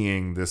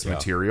seeing this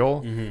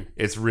material.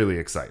 It's really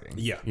exciting.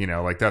 Yeah.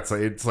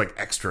 It's like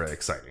extra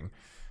exciting.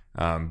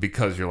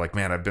 Because you're like,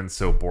 man, I've been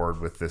so bored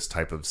with this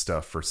type of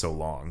stuff for so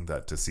long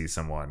that to see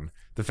someone,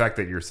 the fact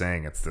that you're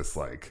saying it's this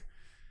like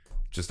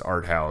just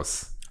art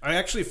house I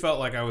actually felt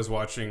like I was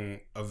watching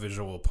a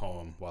visual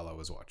poem while I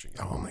was watching it.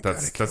 Oh my god,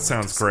 That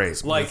sounds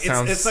great. Like that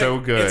sounds it's so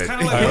like, good. It's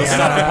kind of like Listen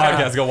to the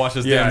podcast. Go watch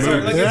this damn so,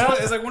 movie. like,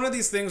 it's like one of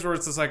these things where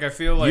it's just like I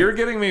feel like You're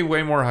getting me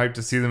way more hyped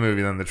to see the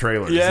movie than the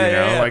trailers. Yeah, you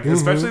know, yeah, yeah. like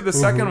especially the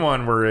second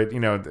one where it,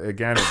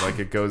 again,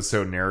 it goes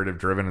so narrative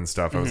driven and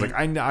stuff. I was like,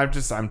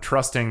 I'm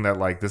trusting that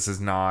like this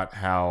is not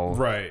how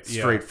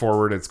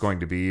straightforward it's going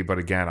to be. But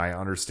again, I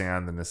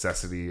understand the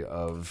necessity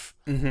of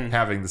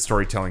having the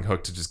storytelling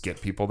hook to just get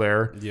people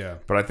there. Yeah.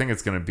 But I think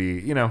it's going to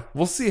be,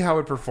 we'll see how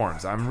it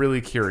performs. I'm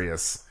really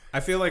curious. I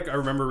feel like I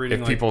remember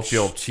reading if people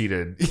feel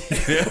cheated,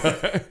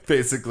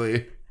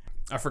 basically.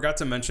 I forgot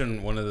to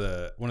mention one of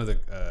the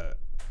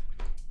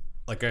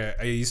like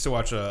I used to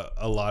watch a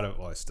lot of,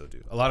 well, I still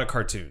do, a lot of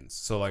cartoons.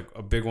 So like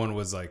a big one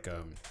was like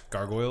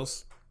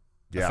Gargoyles.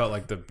 Yeah. I felt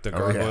like the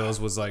Gargoyles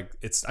was like,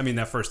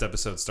 that first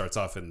episode starts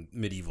off in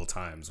medieval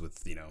times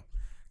with,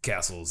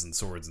 castles and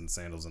swords and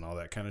sandals and all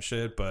that kind of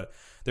shit. But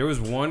there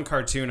was one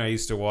cartoon I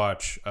used to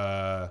watch.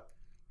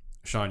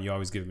 Shaun, you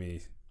always give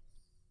me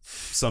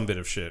some bit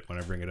of shit when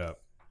I bring it up.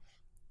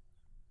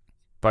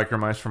 Biker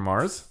Mice from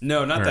Mars?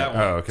 No, not that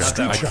one. Oh, okay. Not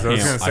that one. I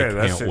was gonna say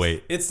I can't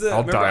wait. It's the.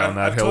 I'll die on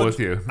that hill with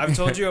you. I've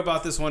told you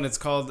about this one. It's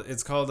called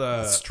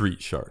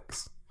Street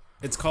Sharks.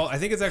 It's called. I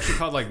think it's actually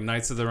called like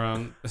Knights of the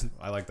Round.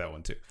 I like that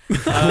one too.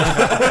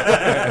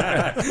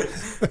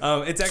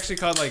 It's actually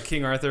called like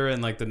King Arthur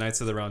and like the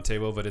Knights of the Round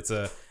Table, but it's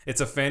a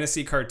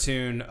fantasy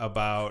cartoon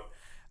about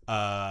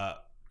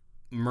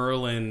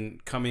Merlin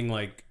coming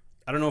like,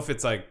 I don't know if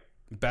it's like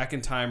back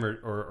in time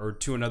or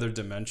to another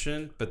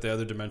dimension, but the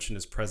other dimension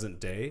is present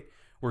day,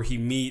 where he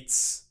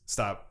meets.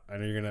 Stop! I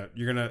know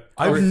you're gonna.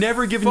 I've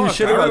never given you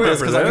shit about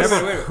this because I've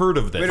never heard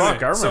of this.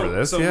 Fuck, I remember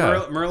this. So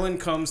yeah. Merlin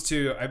comes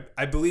to,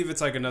 I believe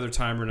it's like another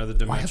time or another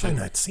dimension. Why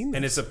have I not seen this?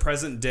 And it's a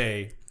present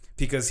day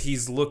because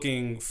he's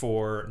looking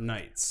for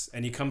knights,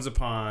 and he comes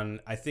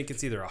upon, I think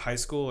it's either a high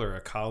school or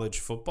a college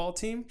football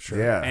team. Sure.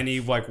 Yeah. And he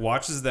like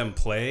watches them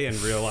play and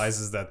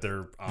realizes that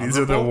they're honorable. These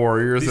are the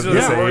warriors These of are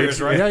this the age.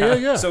 warriors, right?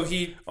 Yeah. So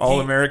he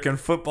All-American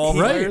football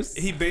players.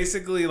 He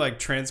basically like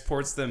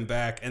transports them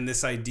back, and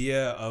this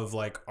idea of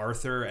like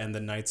Arthur and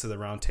the Knights of the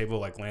Round Table,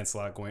 like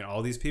Lancelot, going,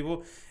 all these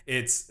people,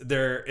 it's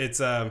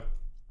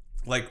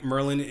like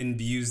Merlin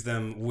imbues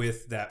them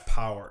with that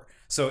power.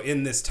 So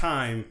in this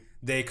time,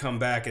 they come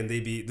back and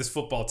this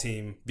football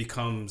team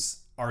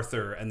becomes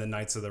Arthur and the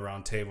Knights of the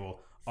Round Table,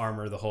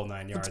 armor, the whole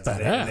 9 yards. That's and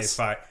they badass.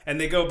 fight,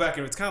 and they go back,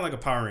 and it's kind of like a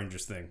Power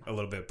Rangers thing a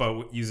little bit,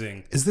 but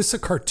using. Is this a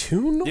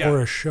cartoon Yeah.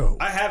 or a show?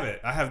 I have it.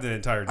 I have the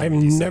entire DVD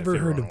I've set never if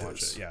you heard wanna of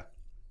watch this. it.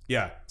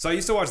 Yeah. So I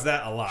used to watch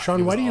that a lot.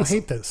 Shaun, It why was do you awesome.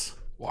 hate this?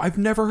 Well, I've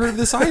never heard of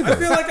this either. I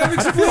feel like I've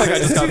explained I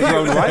just it got to you.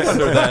 thrown right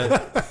under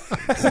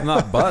that.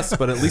 Not bus,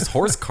 but at least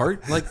horse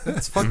cart. Like,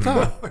 that's fucked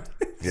up.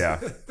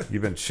 Yeah.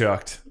 You've been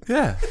chucked.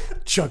 Yeah.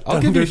 Chucked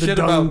I'll give under you the shit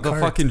dung about the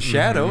cart. fucking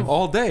Shadow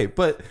all day,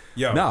 but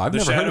Yo, no, I've the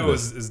never heard Shadow of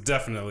this. is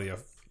definitely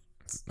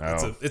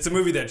Oh. it's a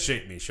movie that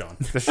shaped me, Shaun.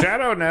 The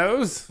Shadow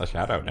knows. The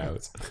Shadow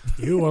knows.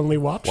 You only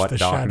watch What the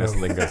darkness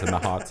Shadow. lingers in the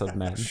hearts of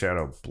men.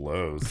 Shadow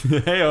blows.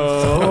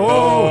 Hey-oh.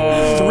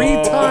 Oh, 3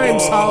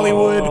 times,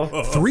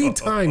 Hollywood. 3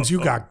 times you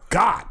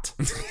got.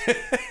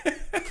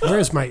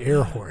 Where's my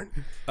air horn?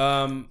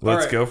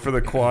 Let's go for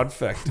the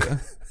quadfecta.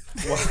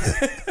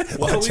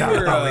 While Watch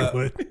out,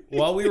 Hollywood.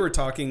 while we were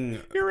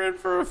talking, You're in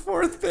for a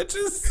 4th,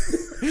 bitches.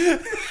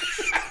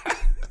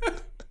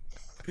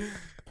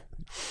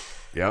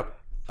 Yep.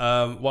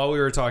 while we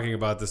were talking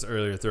about this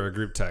earlier through our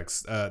group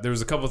text, there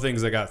was a couple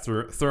things that got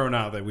thrown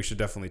out that we should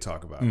definitely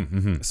talk about.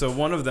 Mm-hmm. So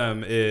one of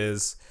them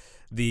is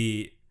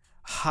the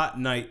Hot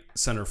Night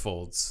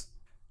centerfolds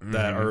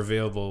that are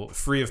available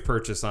free of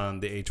purchase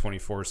on the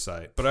A24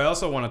 site. But I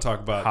also want to talk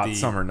about Hot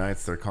summer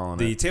nights, they're calling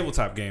the it.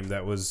 tabletop game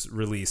that was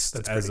released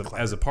That's as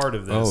pretty a part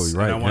of this. Oh,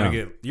 right, And I want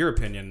yeah. to get your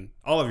opinion,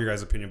 all of your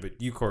guys' opinion,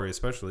 but you, Cory,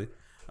 especially,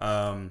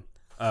 about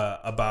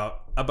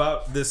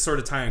this sort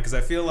of tie-in, because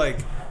I feel like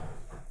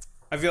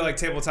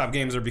tabletop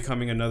games are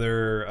becoming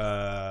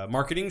another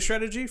marketing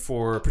strategy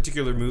for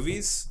particular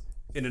movies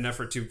in an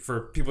effort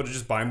for people to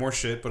just buy more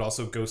shit, but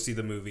also go see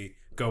the movie,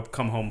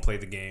 come home, play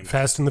the game.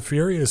 Fast and the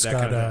Furious That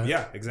got kind of thing.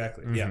 Yeah,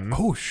 exactly. Yeah.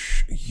 Oh,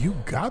 you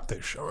got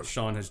this, Shaun.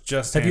 Shaun has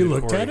just Have you handed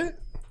looked Cory- at it?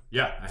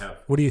 Yeah, I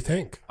have. What do you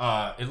think?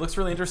 It looks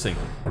really interesting.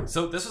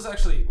 So this was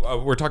actually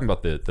we're talking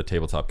about the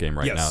tabletop game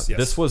right Yes, now. yes.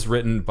 This was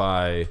written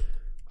by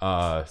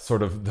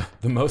sort of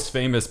the most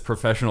famous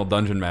professional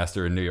dungeon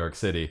master in New York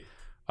City,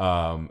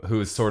 who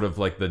is sort of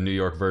like the New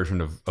York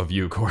version of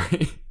you,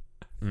 Cory.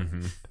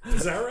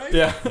 Is that right?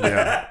 Yeah.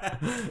 Yeah.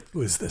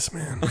 Who is this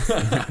man?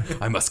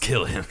 I must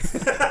kill him.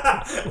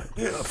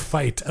 A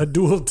fight, a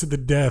duel to the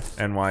death.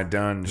 NY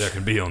Dunge. There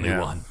can be only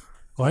Yeah. one.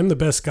 Well, I'm the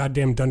best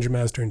goddamn dungeon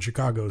master in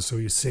Chicago, so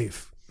he's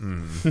safe.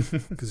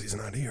 Because he's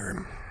not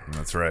here.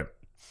 That's right.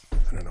 I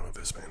don't know who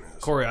this man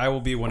is. Cory, I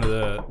will be one of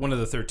the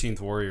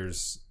 13th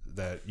warriors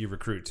that you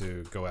recruit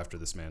to go after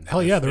this man.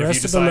 Hell yeah, the If you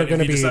rest of them are decide- going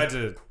to if you be... decide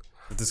to,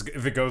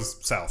 if it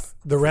goes south.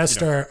 The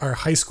rest are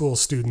high school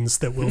students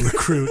that we'll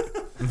recruit.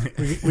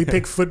 we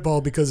pick football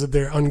because of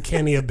their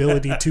uncanny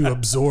ability to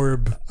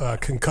absorb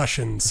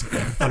concussions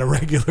on a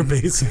regular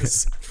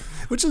basis.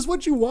 which is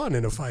what you want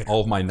in a fighter.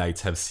 All of my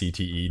knights have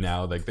CTE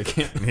now. Like they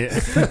can't,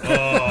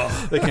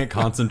 Yeah. they can't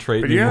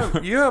concentrate But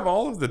anymore. you have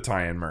all of the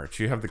tie-in merch.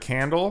 You have the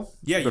candle,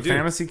 Yeah, you the do.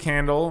 fantasy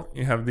candle.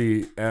 You have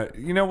the.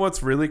 You know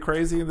what's really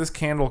crazy? This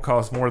candle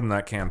costs more than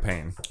that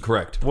campaign.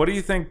 Correct. What do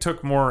you think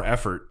took more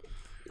effort?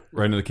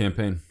 Right into the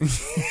campaign.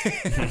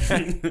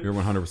 You're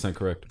 100%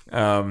 correct.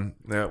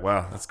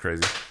 Wow, that's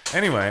crazy.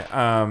 Anyway,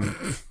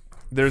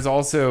 there's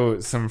also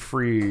some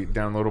free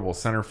downloadable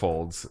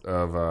centerfolds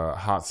of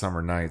Hot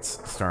Summer Nights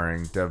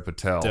starring Dev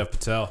Patel. Dev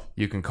Patel.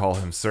 You can call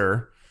him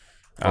Sir.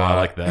 Oh, I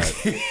like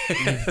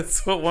that.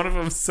 That's what one of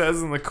them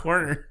says in the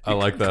corner. I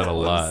like that a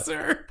lot.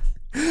 Sir.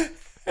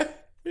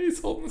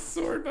 He's holding a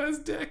sword by his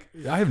dick.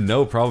 I have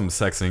no problem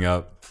sexing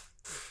up.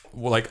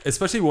 Well, like,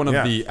 especially one of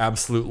Yeah. the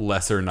absolute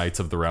lesser knights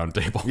of the round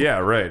table. Yeah,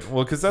 right.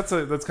 Well, because that's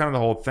kind of the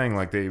whole thing.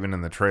 Like, they even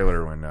in the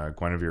trailer when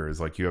Guinevere is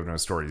like, "You have no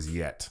stories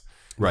yet."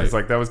 Right. It's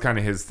like that was kind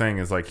of his thing.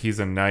 Is like he's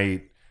a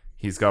knight.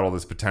 He's got all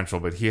this potential,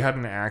 but he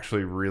hadn't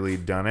actually really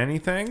done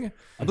anything.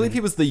 I believe he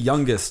was the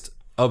youngest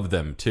of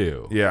them,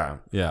 too. Yeah.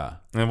 Yeah.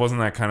 And it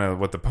wasn't that kind of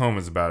what the poem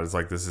is about. It's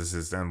like this is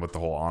his end with the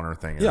whole honor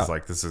thing. It's Yeah.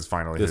 like this is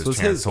finally This his was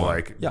chance his to one.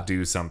 like Yeah.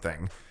 do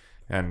something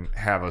and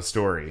have a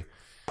story.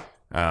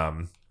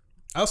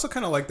 I also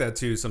kind of like that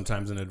too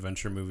sometimes in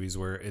adventure movies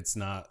where it's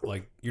not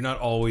like you're not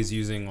always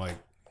using like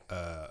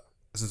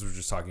since we're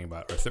just talking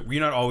about Arthur, you're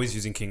not always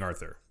using King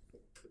Arthur.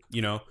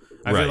 You know,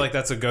 I Right. feel like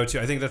that's a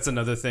go-to. I think that's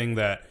another thing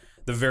that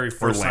the very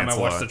first time I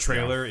watched the Lancelot,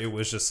 trailer, it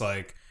was just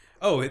like,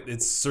 oh,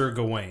 it's Sir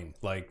Gawain.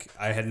 Like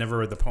I had never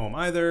read the poem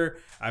either.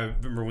 I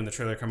remember when the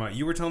trailer came out,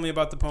 you were telling me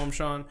about the poem,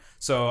 Shaun.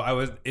 So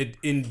it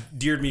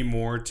endeared me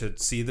more to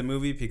see the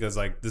movie because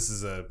like this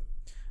is a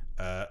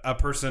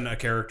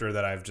character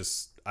that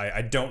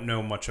I don't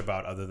know much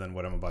about other than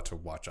what I'm about to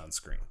watch on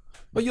screen.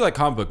 But you like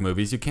comic book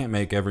movies. You can't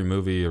make every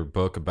movie or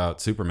book about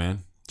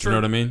Superman. You True. know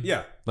what I mean?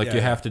 Yeah. Like Yeah, you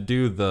yeah. have to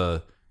do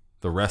the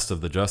rest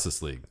of the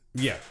Justice League.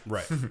 Yeah,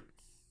 right.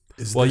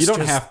 Well, you don't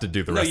just- have to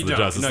do the No, rest you of the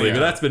don't. Justice No, League. you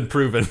don't. That's been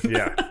proven.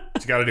 Yeah,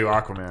 you got to do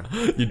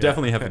Aquaman. You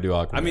definitely have to do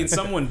Aquaman. I mean,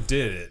 someone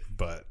did it,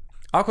 but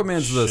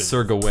Aquaman's the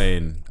Sir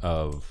Gawain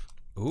of...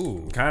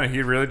 ooh, Kind of,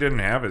 he really didn't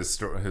have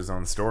his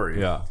own story.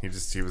 Yeah. he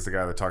was the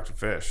guy that talked to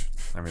fish.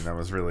 I mean, that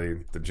was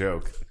really the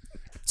joke.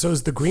 So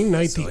is the Green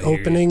Knight So the here you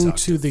opening talk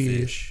to to the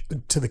fish.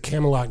 to the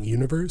Camelot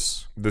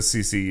universe? The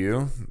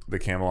CCU, the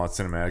Camelot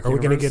Cinematic Are we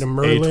going to Universe. get a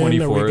Merlin?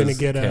 Are we going to A24's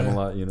get a?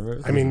 Camelot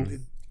universe? I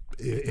mean,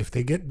 if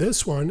they get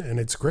this one and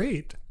it's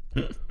great,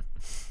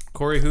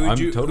 Cory, who would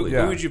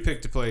Yeah. would you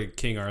pick to play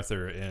King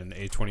Arthur in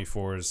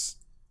A24's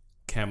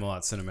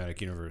Camelot Cinematic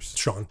Universe?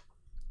 Sean.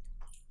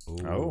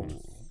 Ooh. Oh.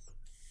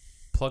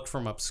 Plucked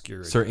from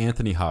obscurity. Sir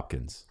Anthony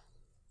Hopkins.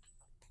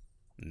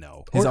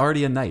 No. He's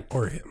already a knight.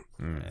 Or him.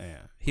 Yeah.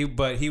 He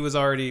was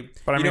already.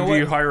 But I you mean, know do what?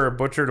 you hire a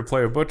butcher to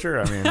play a butcher?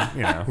 I mean,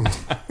 you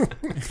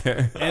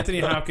know. Anthony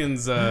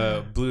Hopkins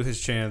blew his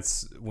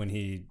chance when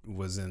he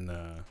was in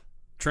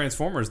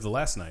Transformers: The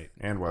Last Night,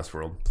 And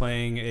Westworld.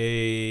 playing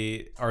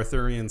a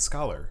Arthurian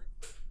scholar.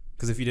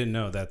 Because if you didn't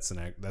know, that's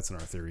an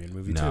Arthurian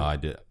movie too. No, I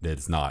did.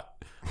 It's not.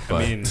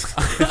 But I mean,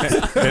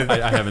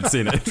 I haven't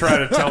seen it. Try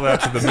to tell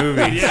that to the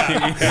movie.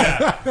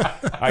 yeah.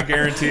 I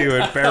guarantee you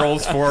it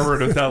barrels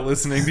forward without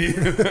listening to you.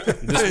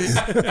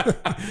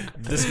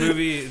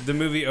 The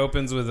movie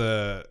opens with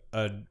a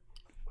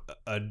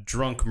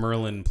drunk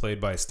Merlin played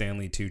by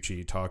Stanley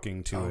Tucci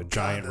talking to a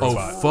giant Oh,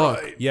 robot.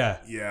 fuck. Yeah.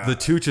 Yeah. The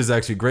Tooch is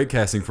actually great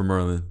casting for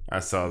Merlin. I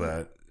saw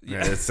that.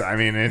 Yeah. It's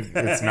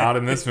not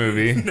in this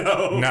movie.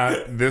 No.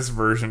 Not this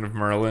version of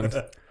Merlin.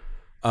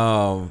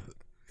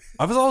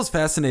 I was always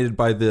fascinated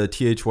by the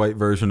T.H. White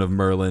version of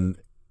Merlin.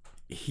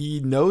 He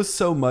knows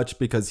so much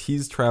because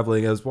he's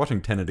traveling. I was watching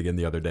Tenet again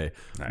the other day.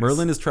 Nice.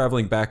 Merlin is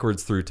traveling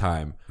backwards through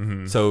time.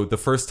 Mm-hmm. So the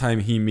first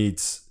time he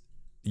meets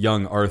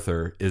young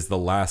Arthur is the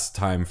last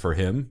time for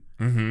him.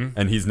 Mm-hmm.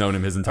 And he's known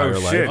him his entire Oh,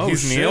 life. shit. Oh,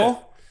 He's shit.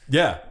 Neil?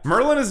 Yeah.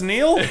 Merlin is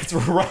Neil? It's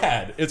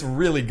rad. It's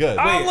really good.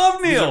 I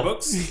love These are Neil.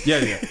 books?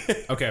 Yeah.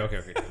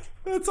 Okay.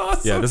 That's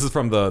awesome. Yeah, this is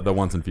from the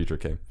Once and Future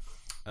King.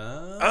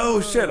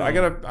 Oh shit!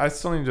 I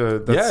still need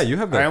to. Yeah, you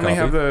have that I only copy.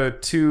 have the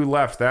two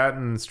left. That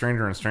and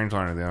Stranger and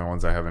Strangeland are the only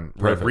ones I haven't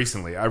read Perfect.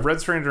 recently. I've read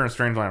Stranger and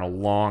Strangeland a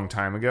long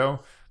time ago,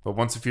 but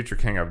Once a Future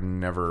King I've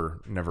never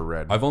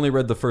read. I've only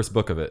read the first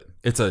book of it.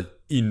 It's a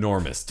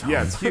enormous tome.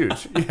 Yeah, it's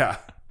huge. Yeah.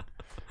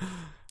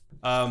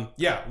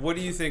 Yeah. What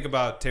do you think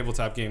about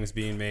tabletop games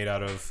being made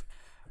out of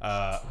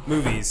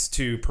movies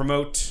to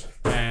promote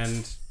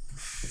and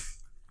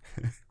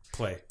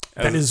play?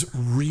 That is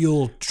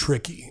real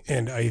tricky.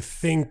 And I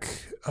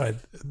think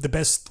the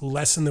best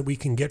lesson that we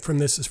can get from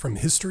this is from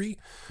history.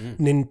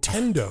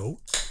 Nintendo,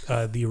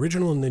 the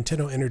original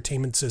Nintendo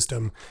Entertainment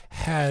System,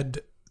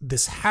 had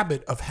this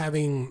habit of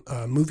having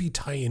movie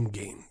tie-in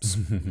games.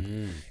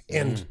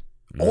 And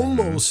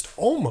almost,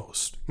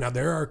 now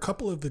there are a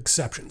couple of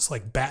exceptions,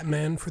 like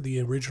Batman for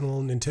the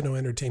original Nintendo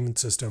Entertainment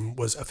System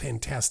was a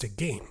fantastic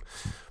game.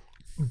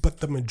 But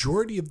the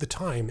majority of the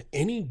time,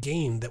 any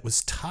game that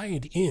was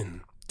tied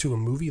in to a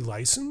movie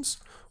license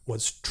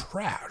was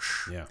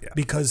trash. Yeah.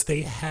 Because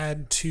they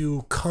had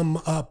to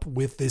come up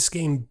with this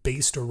game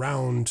based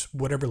around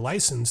whatever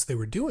license they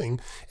were doing,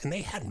 and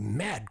they had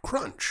mad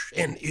crunch,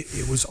 and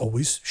it was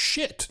always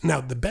shit. Now,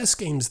 the best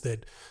games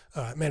that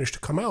managed to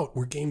come out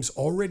were games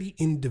already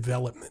in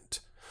development,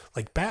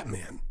 like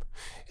Batman,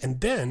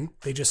 and then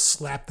they just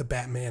slapped the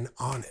Batman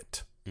on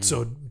it.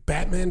 So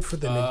Batman for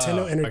the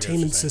Nintendo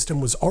Entertainment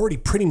System was already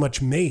pretty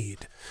much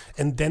made,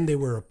 and then they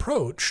were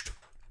approached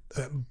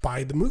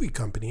by the movie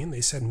company, and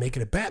they said, make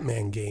it a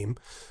Batman game,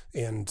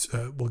 and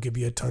we'll give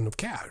you a ton of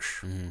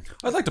cash.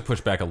 I'd like to push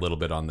back a little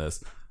bit on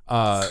this.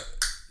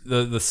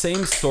 The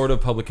same sort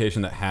of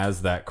publication that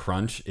has that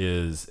crunch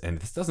is, and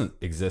this doesn't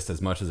exist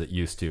as much as it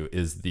used to,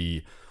 is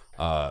the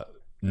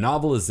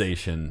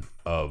novelization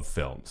of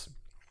films.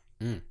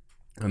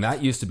 And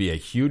that used to be a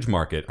huge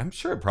market. I'm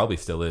sure it probably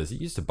still is. You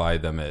used to buy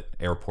them at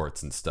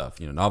airports and stuff,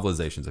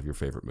 novelizations of your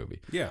favorite movie.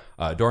 Yeah.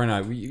 Dorian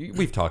and I,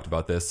 we've talked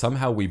about this.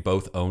 Somehow we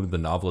both owned the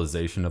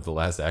novelization of The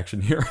Last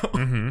Action Hero.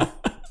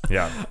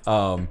 Yeah.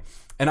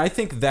 And I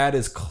think that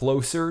is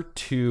closer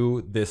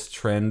to this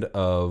trend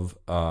of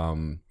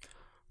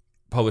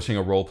publishing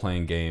a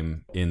role-playing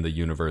game in the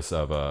universe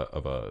of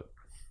a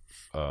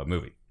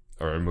movie.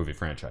 Or a movie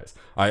franchise.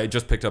 I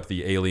just picked up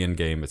the Alien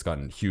game. It's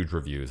gotten huge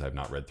reviews. I've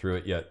not read through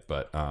it yet,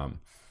 but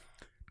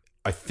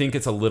I think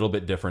it's a little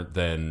bit different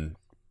than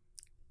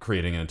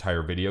creating an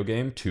entire video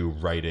game to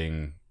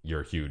writing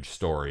your huge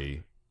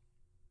story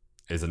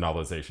as a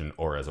novelization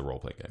or as a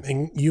role-playing game.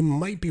 And you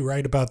might be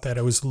right about that.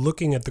 I was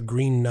looking at the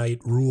Green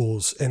Knight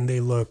rules, and they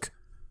look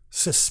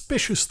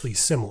suspiciously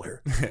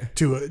similar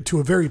to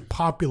a very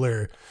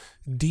popular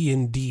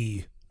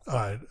D&D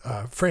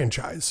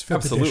franchise.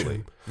 Absolutely.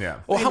 Edition.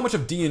 Yeah. Well, how much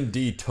of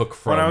D&D took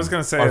from I was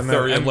going to say,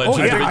 Arthurian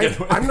legend to begin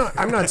with?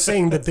 I'm not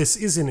saying that this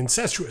isn't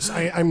incestuous.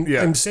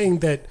 I'm saying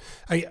that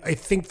I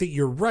think that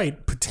you're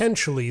right.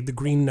 Potentially, the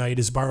Green Knight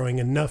is borrowing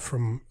enough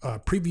from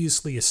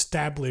previously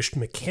established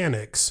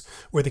mechanics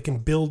where they can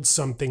build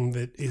something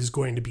that is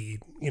going to be,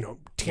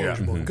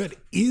 tangible and good.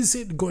 Is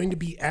it going to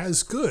be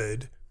as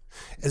good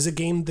as a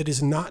game that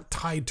is not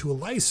tied to a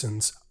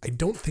license? I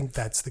don't think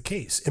that's the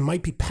case. It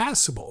might be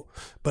passable,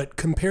 but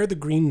compare the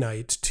Green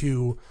Knight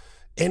to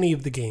any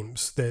of the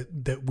games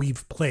that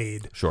we've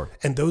played. Sure.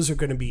 And those are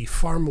going to be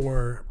far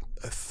more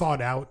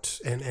thought out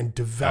and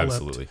developed.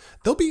 Absolutely.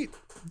 They'll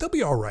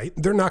be all right.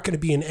 They're not going to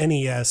be an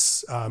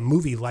NES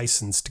movie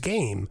licensed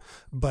game,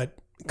 but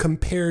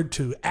compared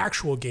to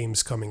actual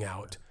games coming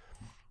out,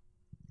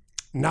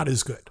 not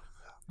as good.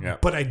 Yeah.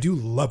 But I do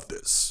love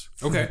this.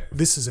 Okay.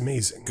 This is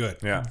amazing. Good.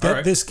 Yeah.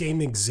 That this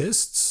game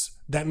exists,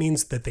 that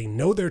means that they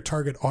know their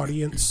target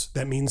audience.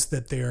 That means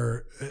that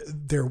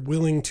they're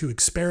willing to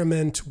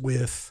experiment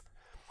with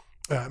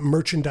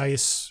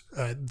merchandise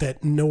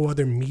that no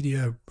other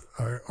media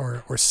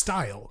or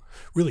style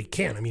really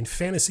can. I mean,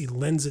 fantasy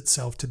lends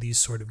itself to these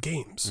sort of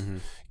games.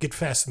 Get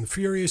Fast and the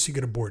Furious, you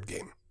get a board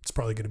game. It's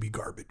probably going to be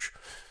garbage.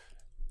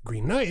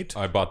 Green Knight.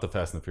 I bought the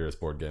Fast and the Furious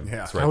board game.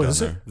 Yeah. It's right How down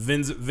is it? there.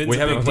 Vin's We a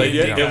haven't big played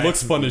D&D yet. guy. It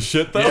looks fun as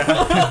shit, though.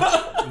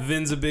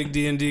 Vin's a big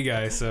D&D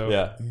guy, so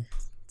Yeah.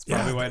 it's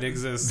probably why it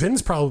exists.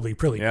 Vin's probably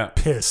really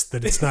pissed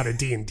that it's not a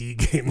D&D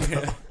game,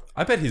 though.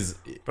 I bet it's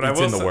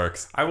in the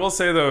works. I will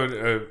say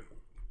though,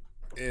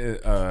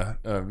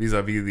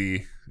 vis-a-vis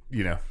the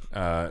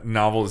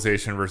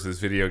novelization versus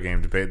video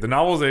game debate, the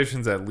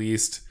novelizations at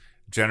least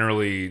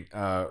generally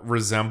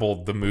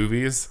resembled the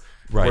movies.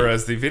 Right.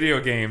 Whereas the video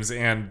games,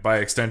 and by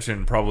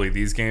extension, probably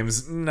these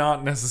games,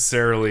 not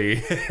necessarily.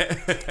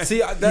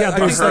 See, I think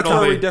that's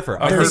totally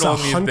different. There's a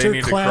hurdle they hunter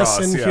need to class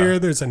cross, in yeah. here.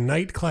 There's a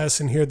knight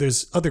class in here.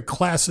 There's other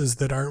classes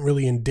that aren't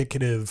really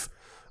indicative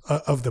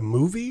of the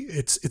movie.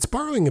 It's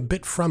borrowing a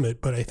bit from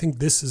it, but I think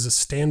this is a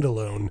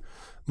standalone.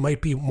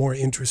 Might be more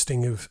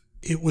interesting if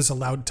it was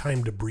allowed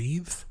time to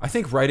breathe. I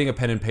think writing a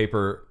pen and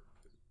paper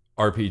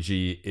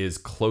RPG is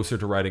closer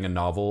to writing a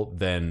novel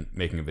than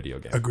making a video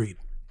game. Agreed.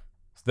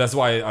 That's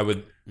why I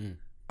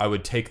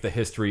would take the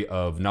history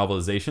of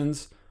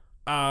novelizations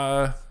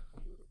as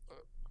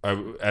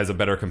a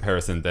better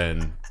comparison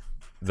than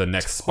the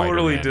next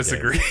Totally Spider-Man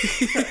disagree.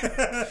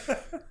 game.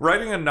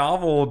 Writing a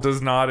novel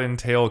does not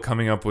entail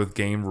coming up with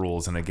game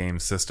rules in a game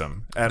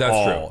system at That's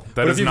all. true. That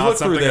But is if you've not looked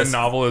through something a this-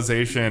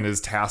 novelization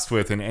is tasked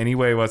with in any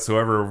way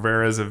whatsoever,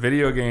 whereas a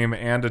video game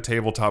and a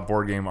tabletop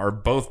board game are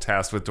both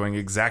tasked with doing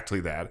exactly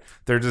that.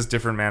 They're just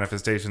different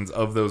manifestations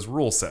of those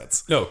rule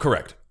sets. No,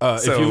 correct.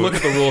 If you look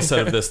at the rule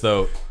set of this,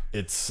 though,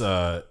 it's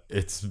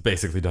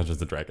basically Dungeons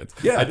and Dragons.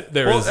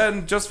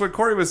 And just what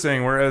Cory was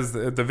saying, whereas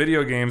the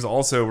video games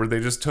also, where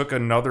they just took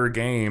another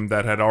game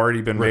that had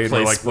already been made,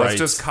 we're like, let's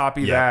just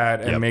copy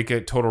that and make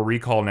it Total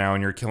Recall now,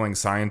 and you're killing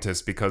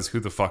scientists because who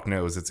the fuck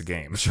knows it's a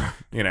game. Sure.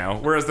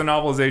 Whereas the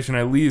novelization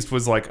at least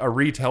was like a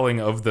retelling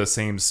of the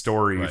same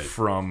story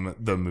from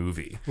the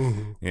movie.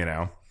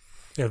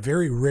 Yeah,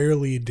 very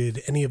rarely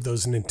did any of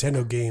those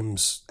Nintendo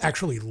games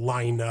actually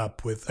line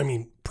up with,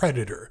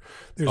 Predator.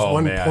 There's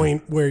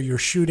point where you're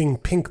shooting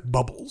pink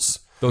bubbles.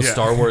 Those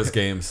Star Wars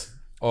games.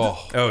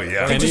 Oh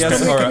yeah.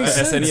 NES or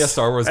SNES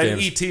Star Wars And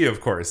games. ET, of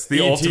course, the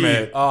E.T.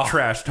 ultimate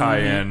trash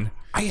tie-in.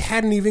 I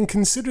hadn't even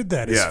considered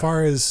that as Yeah.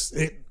 far as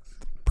it.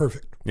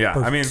 Perfect. Yeah,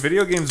 Perfect. I mean,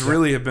 video games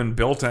really have been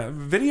built on...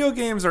 Video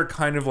games are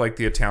kind of like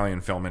the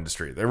Italian film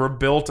industry. They were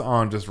built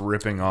on just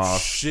ripping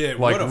off Shit,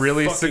 like what a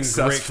really fucking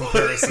successful...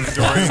 great comparison,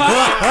 Dorian.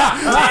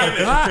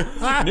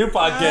 New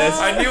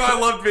podcast. I knew I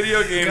loved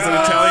video games and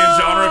Italian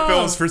genre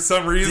films for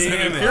some reason,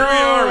 Damn and it. here we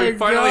are. We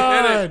finally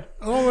hit it.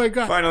 Oh my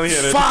god! Finally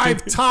hit it.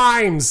 5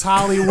 times,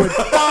 Hollywood.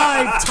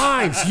 5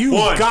 times. You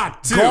 1,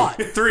 got 2,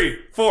 got. 3,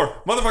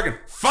 4, motherfucking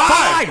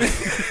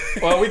 5!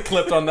 Well, we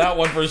clipped on that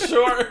one for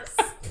sure.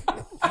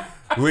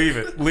 Leave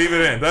it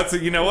in. That's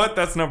you know what?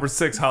 That's number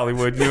 6,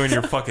 Hollywood. You and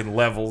your fucking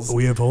levels.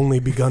 We have only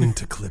begun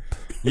to clip.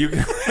 You.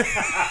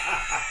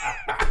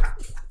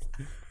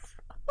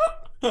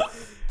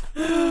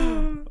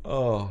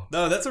 Oh.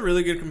 No, that's a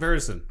really good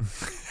comparison.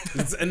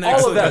 It's an All of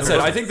excellent that said,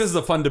 comparison. I think this is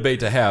a fun debate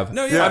to have.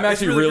 No, yeah, I'm it's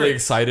actually really really great.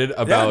 excited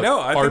about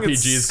I think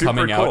it's RPGs super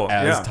coming cool. out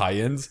as Yeah.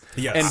 tie-ins.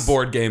 Yes. And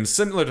board games,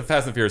 similar to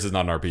Fast and Furious is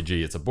not an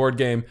RPG, it's a board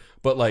game,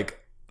 but like,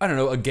 I don't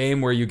know, a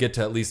game where you get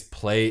to at least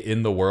play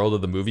in the world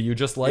of the movie you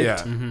just liked.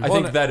 Yeah. I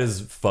think that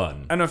is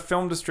fun. And a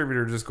film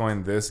distributor just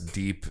going this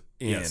deep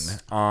in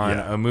Yes. on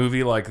Yeah. a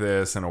movie like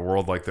this and a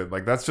world like that,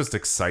 like that's just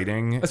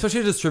exciting.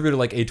 Especially a distributor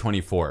like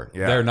A24.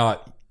 Yeah.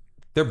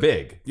 They're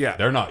big. Yeah.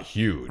 They're not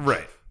huge.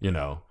 Right. You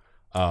know.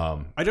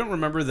 I don't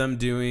remember them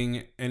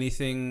doing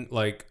anything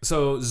like...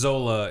 So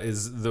Zola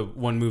is the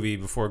one movie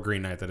before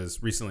Green Knight that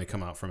has recently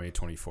come out from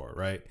A24,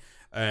 right?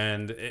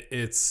 And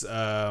it's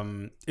a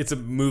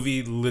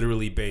movie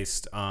literally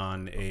based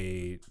on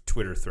a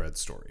Twitter thread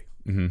story.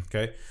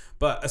 Okay,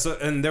 but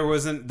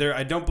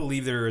I don't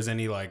believe there is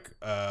any like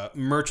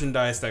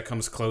merchandise that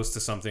comes close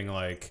to something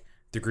like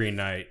the Green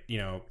Knight. You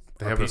know,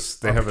 They have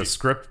a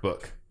script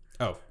book.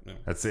 Oh, no.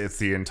 It's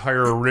the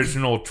entire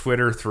original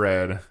Twitter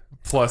thread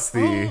plus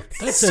the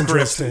That's script.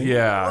 interesting.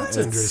 Yeah, That's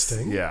it's-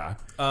 interesting. Yeah,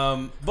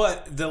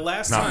 But the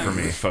last not time for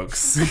me,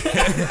 folks.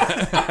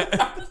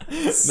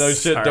 No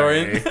shit,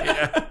 Dorian.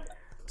 Yeah.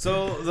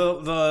 So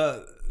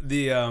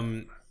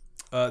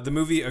the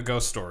movie A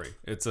Ghost Story.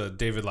 It's a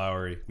David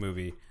Lowery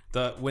movie.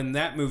 When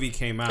that movie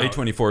came out,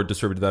 A24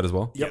 distributed that as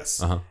well?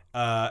 yes, Uh-huh.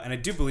 And I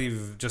do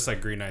believe just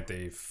like Green Knight,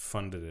 they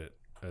funded it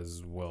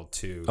as well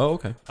too. Oh,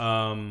 okay.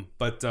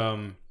 But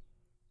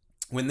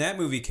when that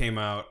movie came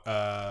out,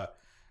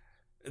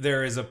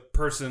 there is a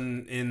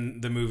person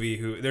in the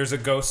movie there's a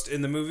ghost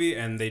in the movie,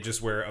 and they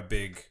just wear a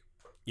big,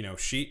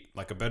 sheet,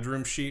 like a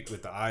bedroom sheet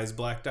with the eyes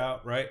blacked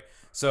out, right?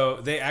 So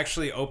they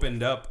actually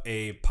opened up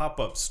a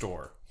pop-up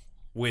store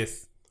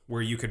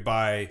where you could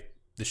buy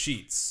the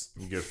sheets.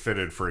 You get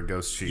fitted for a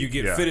ghost sheet. You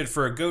get fitted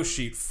for a ghost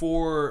sheet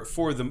for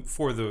the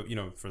for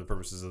the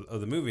purposes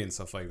of the movie and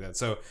stuff like that.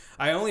 So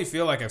I only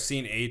feel like I've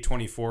seen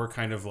A24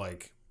 kind of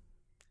like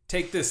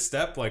take this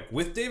step like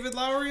with David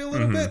Lowery a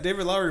little bit.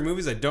 David Lowery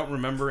movies, I don't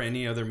remember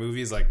any other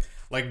movies like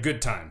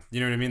Good Time. You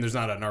know what I mean? There's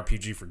not an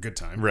RPG for Good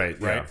Time. Right,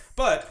 yeah.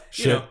 But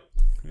Shit.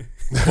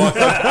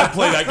 I'd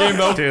play that game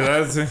though. Dude,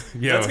 that's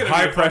gonna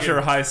high be a pressure,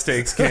 fucking- high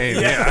stakes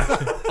game. Yeah.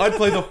 I'd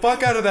play the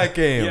fuck out of that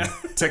game. Yeah.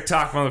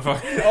 TikTok,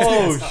 motherfucker.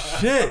 Oh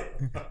shit.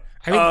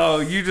 Oh,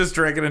 you just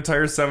drank an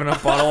entire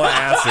 7-Up bottle of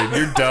acid.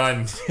 You're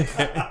done.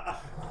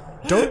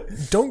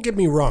 Don't get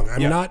me wrong.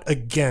 I'm not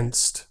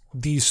against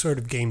these sort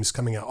of games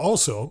coming out.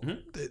 Also,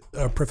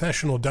 a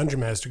professional dungeon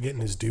master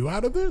getting his due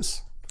out of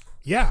this.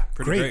 Yeah,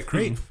 great.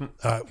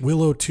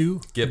 Willow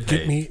 2. Get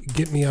paid.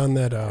 Get me on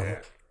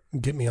that.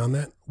 Get me on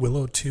that.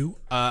 Willow 2.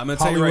 I'm gonna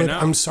tell Hollywood, you right now.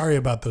 I'm sorry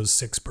about those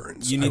 6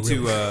 burns. You need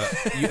to.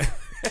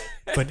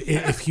 But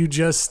if you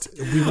just,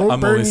 we won't I'm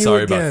burn only you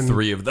sorry again. about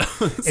 3 of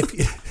those. If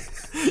you-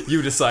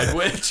 You decide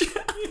which.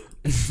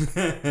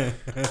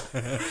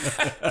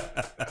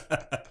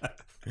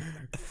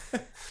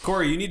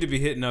 Cory, you need to be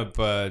hitting up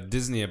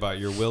Disney about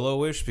your Willow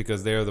wish,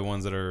 because they are the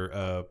ones that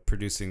are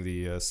producing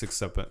the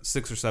 6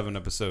 or 7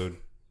 episode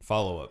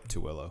follow up to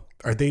Willow.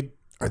 Are they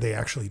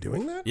actually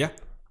doing that?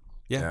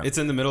 Yeah, it's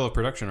in the middle of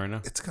production right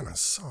now. It's gonna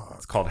suck.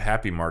 It's called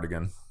Happy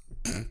Mardigan.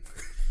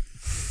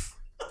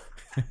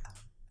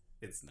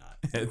 It's not.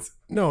 It's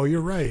No,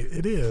 you're right.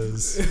 It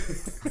is.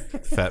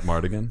 Fat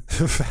Mardigan.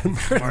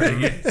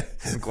 Mardigan.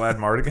 I'm glad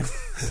Mardigan.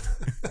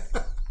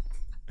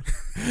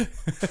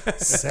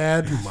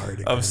 Sad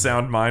Marty. Of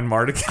Sound Mind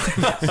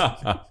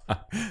Mardigan.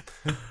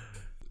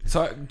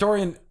 So,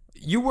 Dorian,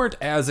 you weren't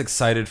as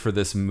excited for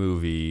this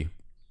movie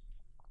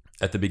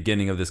at the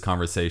beginning of this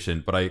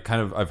conversation, but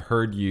I've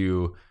heard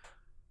you,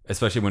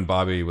 especially when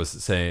Bobby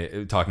was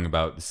talking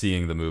about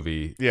seeing the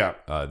movie, Yeah.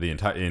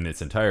 in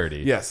its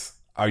entirety. Yes.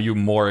 Are you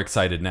more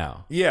excited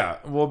now? Yeah,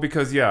 well,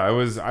 because I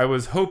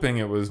was hoping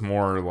it was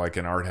more like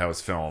an art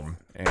house film,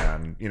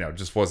 and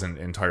just wasn't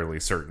entirely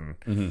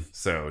certain.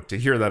 So to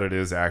hear that it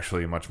is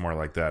actually much more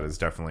like that is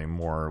definitely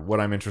more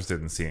what I'm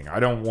interested in seeing. I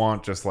don't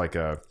want just like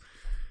a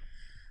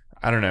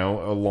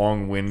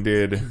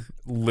long-winded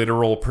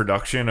literal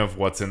production of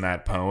what's in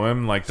that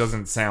poem. Like,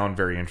 doesn't sound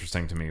very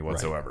interesting to me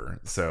whatsoever.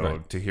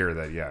 So to hear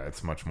that,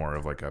 it's much more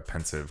of like a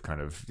pensive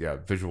kind of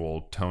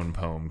visual tone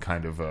poem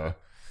kind of a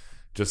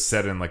just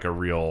set in like a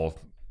real,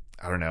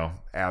 I don't know,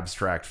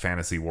 abstract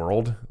fantasy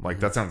world. Like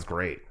that sounds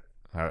great.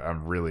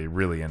 I'm really,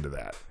 really into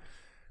that.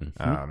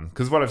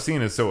 Because what I've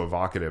seen is so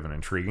evocative and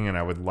intriguing, and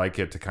I would like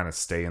it to kind of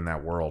stay in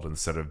that world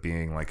instead of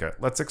being like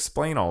let's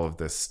explain all of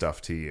this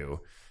stuff to you.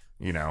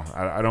 You know,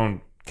 I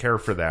don't care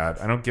for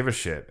that. I don't give a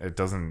shit. It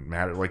doesn't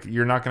matter. Like,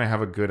 you're not going to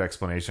have a good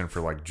explanation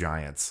for like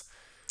giants.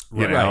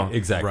 You know? Right,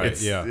 exactly. Right,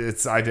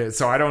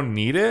 so I don't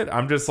need it.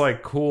 I'm just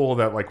like, cool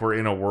that like we're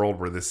in a world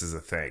where this is a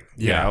thing.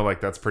 You know,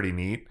 like that's pretty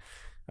neat.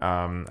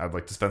 I'd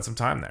like to spend some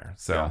time there.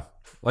 So,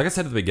 like I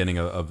said at the beginning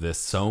of this,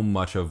 so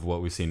much of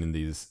what we've seen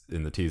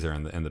in the teaser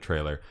and the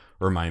trailer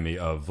remind me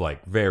of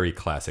like very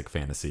classic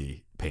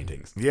fantasy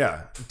paintings.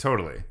 Yeah,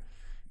 totally.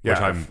 Yeah,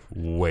 which I'm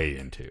way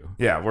into.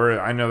 Yeah, where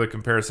I know the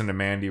comparison to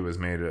Mandy was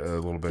made a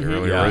little bit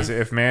earlier. Whereas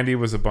if Mandy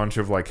was a bunch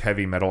of like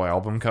heavy metal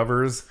album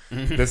covers,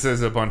 this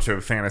is a bunch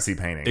of fantasy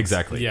paintings.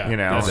 Exactly. Yeah, you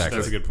know,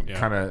 that's a good point. Yeah.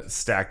 Kind of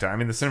stacked. I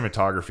mean, the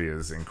cinematography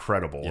is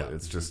incredible. Yeah.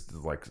 It's just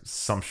like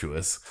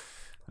sumptuous.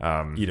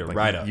 Eat it like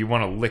right up. You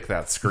want to lick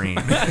that screen.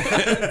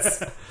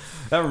 That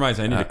reminds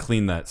me, I need to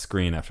clean that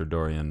screen after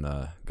Dorian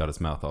got his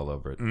mouth all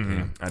over it.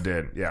 I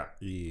did. Yeah.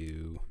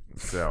 Ew.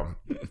 So,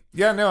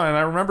 yeah, no, and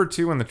I remember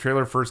too when the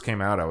trailer first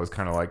came out, I was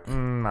kind of like, I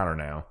don't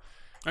know.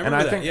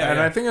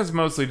 I think it's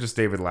mostly just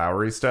David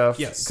Lowery stuff.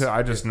 Yes. 'Cause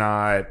I just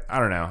I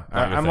don't know.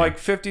 I'm like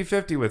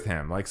 50-50 with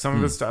him. Like some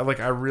of his stuff, like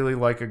I really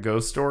like A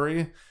Ghost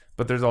Story,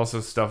 but there's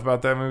also stuff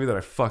about that movie that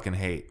I fucking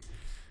hate.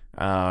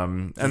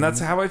 And that's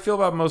how I feel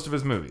about most of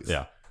his movies.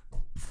 Yeah.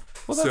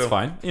 Well, that's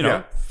fine. You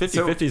know,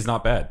 50-50 is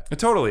not bad.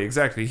 Totally,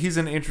 exactly. He's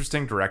an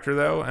interesting director,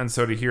 though. And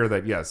so to hear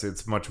that, yes,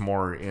 it's much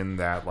more in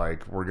that,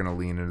 like, we're going to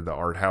lean into the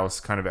art house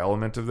kind of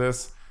element of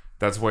this.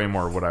 That's way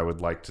more what I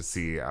would like to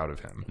see out of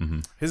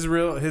him.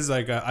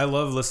 I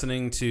love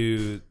listening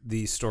to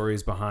the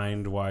stories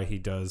behind why he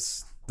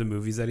does the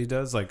movies that he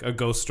does. Like, A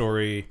Ghost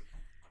Story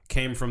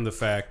came from the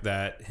fact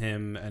that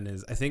him and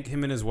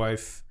his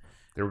wife...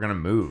 They were gonna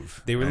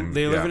move. They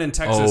live in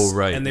Texas,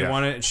 right?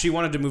 And she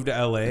wanted to move to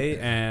LA.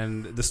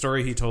 And the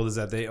story he told is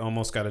that they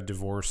almost got a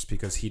divorce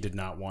because he did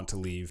not want to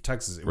leave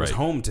Texas. It was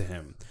home to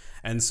him,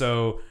 and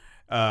so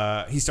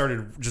he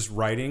started just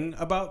writing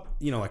about,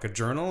 like a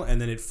journal, and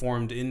then it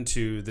formed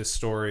into this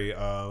story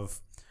of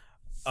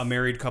a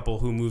married couple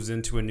who moves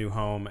into a new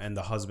home and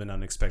the husband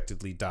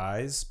unexpectedly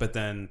dies. But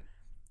then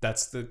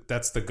that's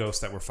the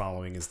ghost that we're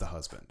following is the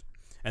husband,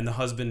 and the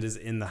husband is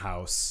in the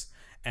house.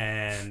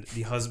 And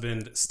the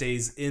husband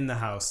stays in the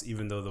house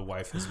even though the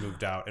wife has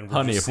moved out. And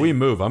honey, if we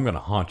move, I'm gonna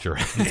haunt your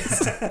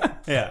ass.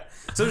 Yeah.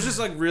 So it's just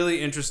like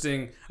really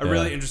interesting,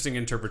 really interesting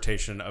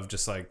interpretation of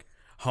just like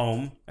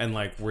home and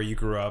like where you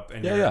grew up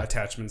and your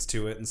attachments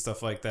to it and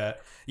stuff like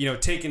that.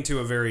 Taken to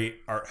a very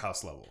art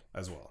house level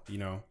as well.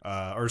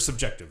 Or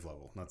subjective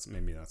level.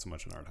 Maybe not so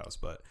much an art house,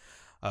 but.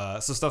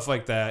 So stuff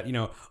like that,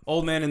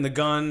 Old Man and the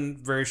Gun,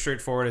 very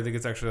straightforward. I think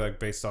it's actually like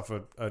based off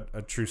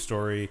a true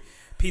story.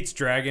 Pete's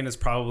Dragon is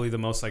probably the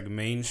most like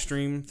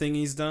mainstream thing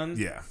he's done.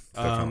 Yeah,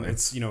 definitely.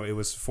 It's it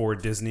was for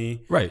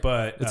Disney, right?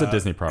 But it's a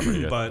Disney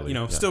property,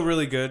 but still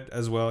really good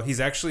as well. He's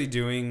actually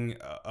doing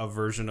a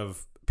version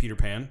of Peter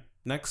Pan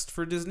next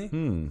for Disney.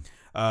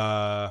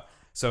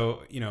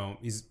 So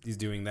he's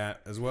doing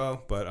that as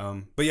well.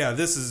 But yeah,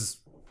 this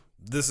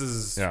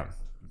is yeah.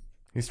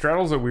 He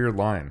straddles a weird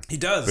line. He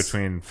does.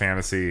 Between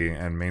fantasy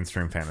and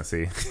mainstream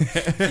fantasy.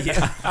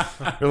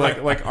 Or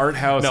like art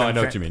house. No, I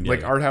know what you mean.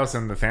 Like art house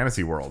and the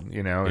fantasy world.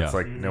 It's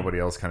like nobody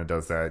else kind of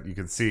does that. You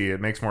can see it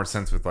makes more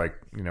sense with like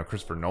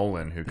Christopher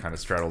Nolan, who kind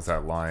of straddles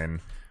that line,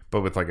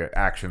 but with like an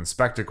action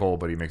spectacle,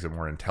 but he makes it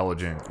more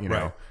intelligent.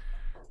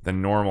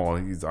 Than normal.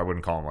 I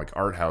wouldn't call him like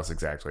art house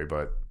exactly,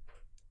 but.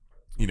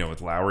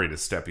 With Lowery to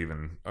step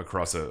even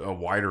across a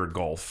wider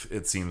gulf,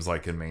 it seems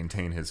like, and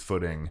maintain his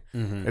footing.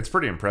 It's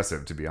pretty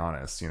impressive, to be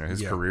honest.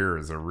 His career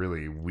is a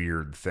really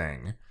weird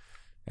thing.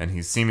 And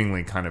he's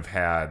seemingly kind of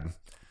had,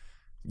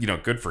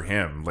 good for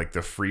him, like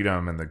the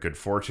freedom and the good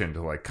fortune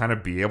to like kind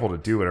of be able to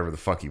do whatever the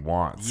fuck he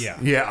wants. Yeah.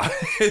 Yeah.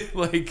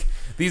 Like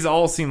these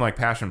all seem like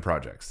passion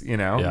projects,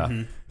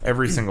 Yeah.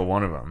 Every single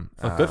one of them.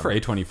 Good for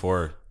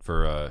A24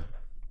 for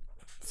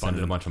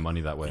funding a bunch of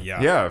money that way.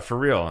 Yeah, for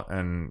real.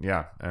 And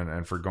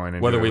and for going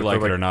into whether we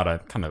like it or not,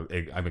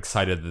 I'm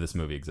excited that this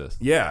movie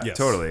exists. Yeah,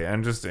 totally.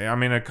 And just,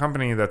 a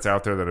company that's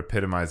out there that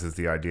epitomizes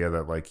the idea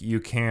that like you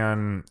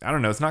can, I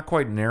don't know, it's not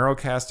quite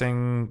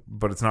narrowcasting,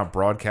 but it's not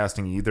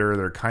broadcasting either.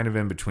 They're kind of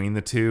in between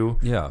the two.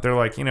 Yeah. They're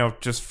like,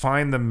 just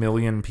find the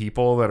million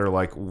people that are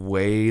like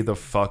way the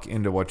fuck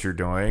into what you're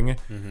doing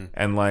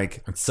and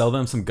like sell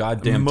them some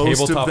goddamn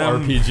tabletop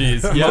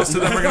RPGs. Most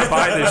of them are going to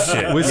buy this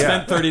shit. We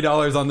spent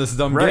 $30 on this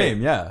dumb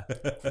game. Yeah.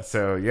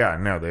 So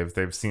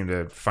they've seemed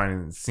to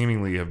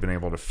seemingly have been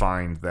able to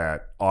find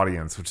that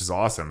audience, which is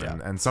awesome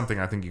and something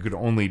I think you could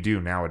only do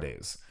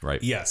nowadays.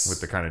 Right. Yes. With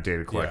the kind of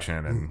data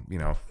collection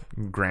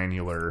and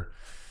granular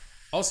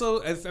also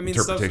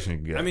interpretation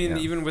you can get.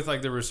 Even with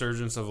like the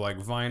resurgence of like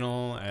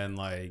vinyl and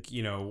like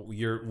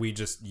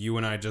you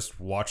and I just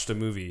watched a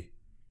movie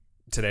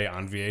today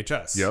on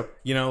VHS. Yep.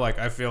 You know, like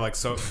I feel like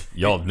so.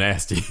 Y'all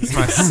nasty. It's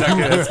my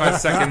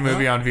second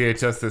movie on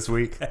VHS this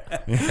week.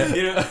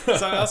 You know,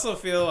 so I also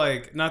feel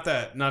like not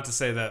to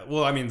say that.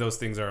 Well, I mean, those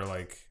things are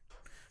like.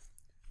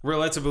 We're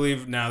led to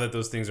believe now that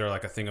those things are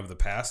like a thing of the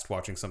past.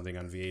 Watching something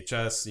on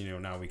VHS, you know,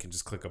 now we can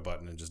just click a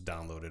button and just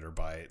download it or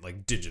buy it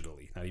like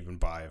digitally, not even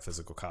buy a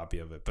physical copy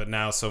of it. But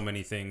now so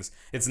many things,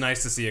 it's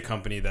nice to see a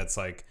company that's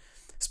like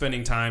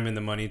spending time and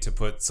the money to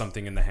put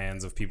something in the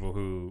hands of people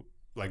who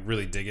like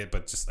really dig it,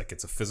 but just like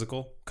it's a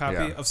physical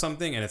copy of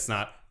something and it's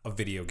not a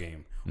video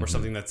game or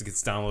something that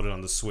gets downloaded on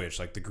the Switch,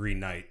 like the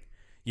Green Knight,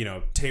 you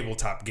know,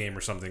 tabletop game or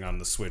something on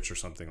the Switch or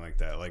something like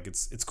that. Like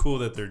it's cool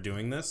that they're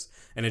doing this,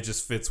 and it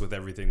just fits with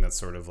everything that's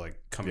sort of like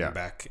coming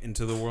back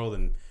into the world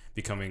and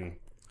becoming,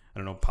 I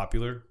don't know,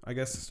 popular, I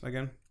guess,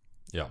 again.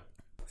 Yeah.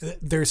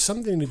 There's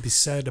something to be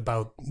said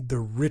about the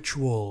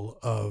ritual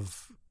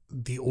of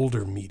the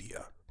older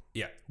media.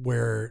 Yeah.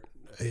 Where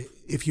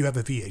if you have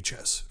a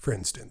VHS, for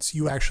instance,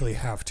 you actually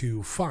have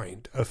to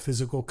find a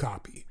physical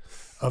copy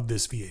of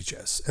this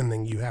VHS, and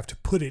then you have to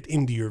put it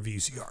into your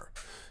VCR.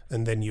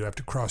 And then you have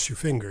to cross your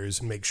fingers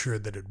and make sure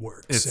that it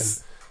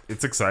works.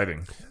 It's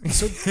exciting.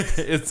 So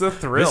it's a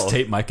thrill. This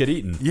tape might get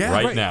eaten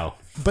right now.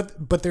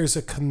 But there's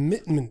a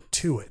commitment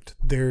to it.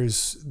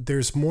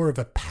 There's more of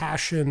a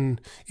passion,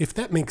 if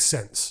that makes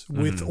sense.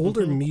 With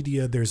older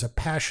media, there's a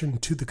passion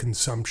to the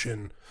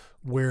consumption,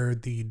 where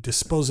the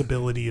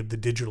disposability of the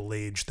digital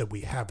age that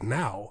we have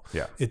now,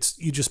 it's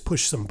you just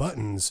push some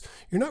buttons.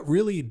 You're not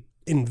really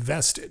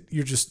invested.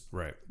 You're just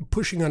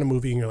pushing on a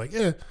movie and you're like,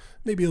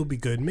 maybe it'll be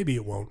good, maybe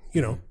it won't.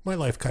 You know, my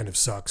life kind of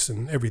sucks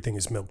and everything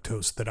is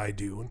milquetoast that I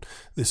do, and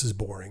this is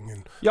boring.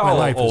 And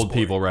y'all are old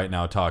people right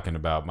now talking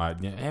about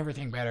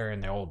everything better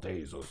in the old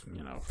days was,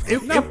 you know,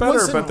 not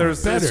better, but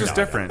it's just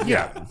different.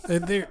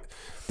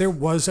 There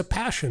was a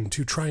passion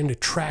to trying to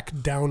track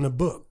down a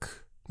book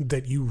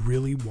that you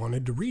really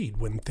wanted to read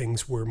when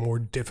things were more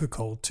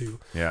difficult to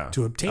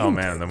obtain. Oh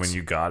man, then when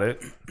you got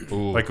it,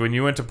 like when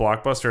you went to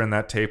Blockbuster and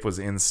that tape was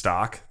in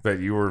stock that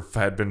you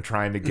had been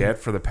trying to get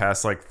for the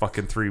past like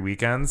fucking 3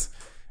 weekends,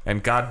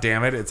 and god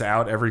damn it, it's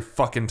out every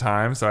fucking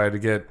time, so I had to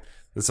get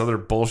this other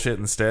bullshit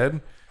instead.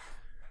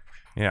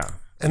 Yeah.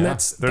 And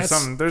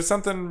there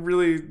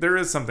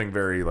is something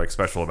very like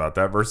special about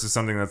that versus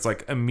something that's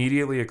like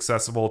immediately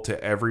accessible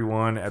to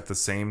everyone at the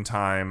same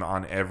time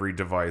on every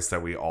device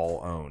that we all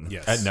own.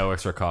 Yes. At no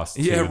extra cost.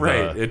 Yeah,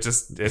 right. It's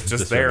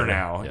just there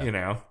now, you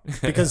know.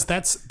 Because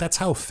that's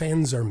how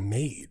fans are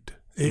made.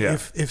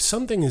 If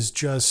something is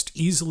just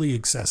easily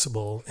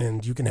accessible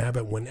and you can have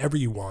it whenever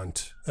you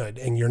want,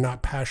 and you're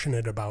not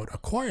passionate about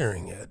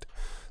acquiring it,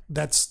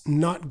 that's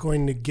not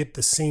going to get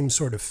the same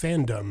sort of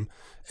fandom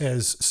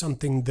as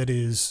something that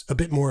is a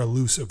bit more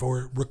elusive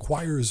or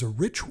requires a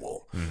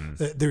ritual.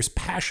 There's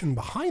passion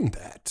behind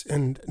that.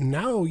 And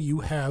now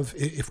you have,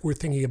 if we're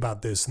thinking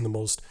about this in the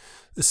most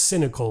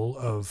cynical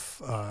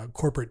of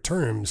corporate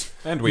terms.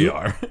 And we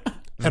are.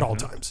 At all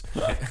times.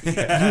 You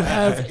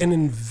have an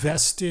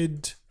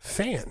invested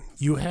fan.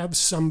 You have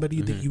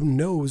somebody that you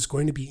know is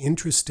going to be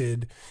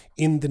interested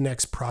in the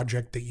next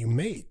project that you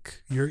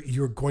make.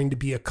 You're going to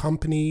be a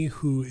company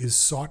who is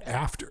sought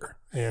after,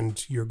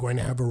 and you're going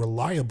to have a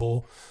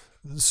reliable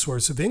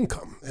source of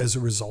income as a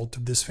result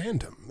of this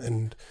fandom.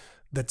 And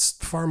that's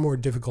far more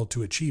difficult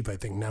to achieve, I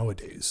think,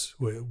 nowadays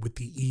with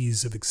the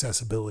ease of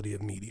accessibility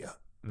of media.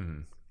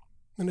 And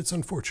it's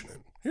unfortunate.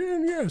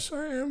 And yes,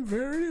 I am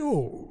very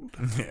old.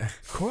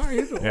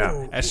 Quite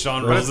old. As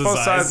Shaun rolls his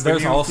eyes.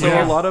 There's also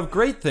a lot of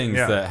great things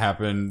that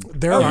happen.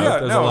 There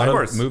are. There's a lot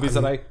of movies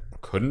that I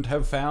couldn't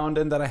have found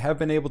and that I have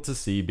been able to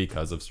see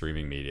because of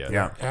streaming media.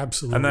 Yeah,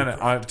 absolutely. And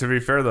then, to be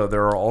fair, though,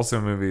 there are also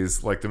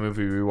movies like the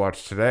movie we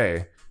watched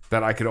today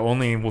that I could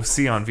only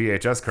see on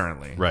VHS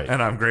currently. Right.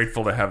 And I'm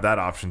grateful to have that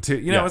option too.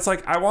 You know, it's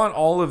like I want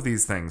all of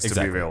these things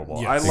to be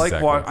available. Yes.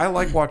 I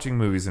like watching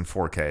movies in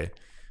 4K.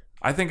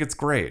 I think it's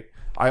great.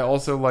 I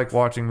also like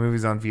watching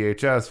movies on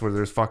VHS where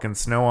there's fucking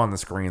snow on the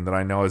screen that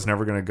I know is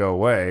never going to go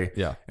away.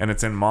 Yeah. And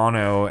it's in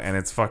mono and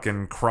it's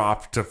fucking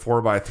cropped to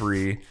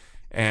 4:3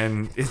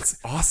 and it's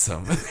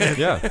awesome.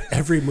 Yeah.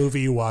 Every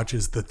movie you watch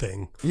is the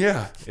thing.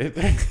 Yeah.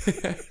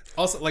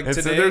 Also, like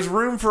today, today, there's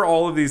room for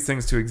all of these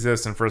things to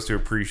exist and for us to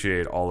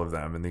appreciate all of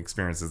them and the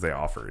experiences they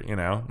offer, you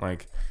know?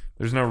 Like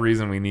there's no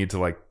reason we need to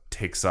like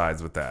take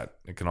sides with that.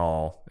 It can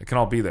all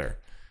be there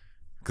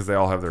because they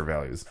all have their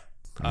values.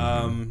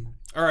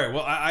 All right.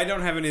 Well, I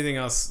don't have anything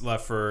else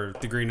left for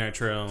the Green Knight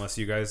Trail unless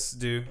you guys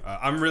do.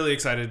 I'm really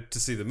excited to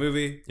see the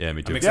movie. Yeah,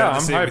 me too. I'm excited to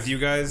I'm see hyped. it with you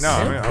guys. No,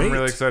 I'm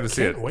really excited to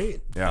see it. Can't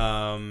wait.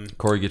 Yeah.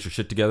 Corey, get your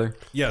shit together.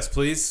 Yes,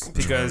 please,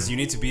 because you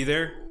need to be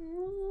there.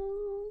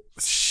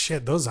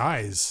 Shit, those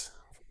eyes.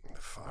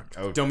 Fuck.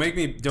 Oh, Don't make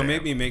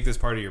me make this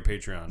part of your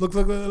Patreon. Look.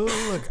 them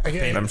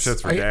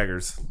shits were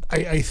daggers.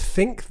 I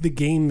think the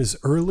game is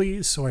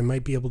early, so I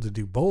might be able to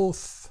do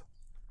both.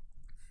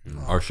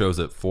 Our show's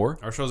at 4.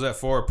 Our show's at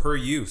 4 per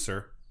you,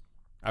 sir.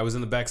 I was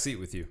in the back seat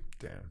with you.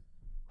 Damn.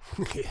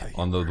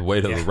 On the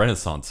way to the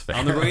Renaissance Fair.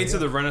 On the way to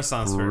the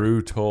Renaissance Fair.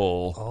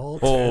 Brutal. All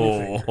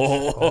 10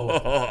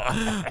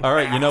 fingers. All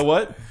right, you know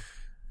what?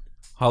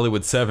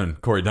 Hollywood 7,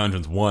 Cory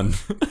Dungeons 1.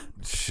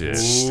 Shit.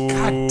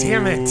 God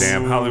damn it.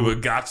 Damn,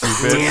 Hollywood got you,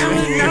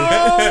 bitch.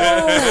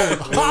 No!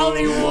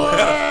 Hollywood!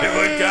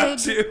 Hollywood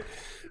got you.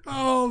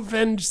 Oh,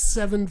 avenge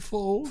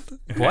sevenfold.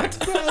 What?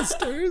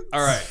 Bastards.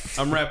 All right,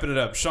 I'm wrapping it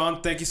up.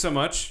 Sean, thank you so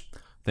much.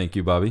 Thank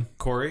you, Bobby.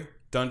 Corey,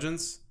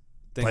 Dungeons,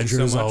 thank Pleasure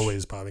you as so much.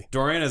 always, Bobby.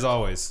 Dorian, as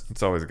always.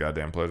 It's always a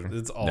goddamn pleasure.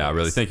 It's always. No,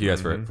 really. Thank you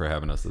guys for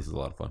having us. This is a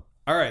lot of fun.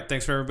 All right,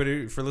 thanks for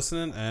everybody for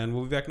listening, and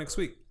we'll be back next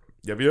week.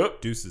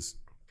 Yep. Deuces.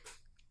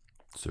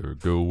 Sir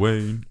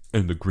Gawain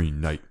and the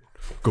Green Knight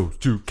goes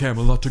to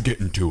Camelot to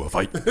get into a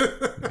fight.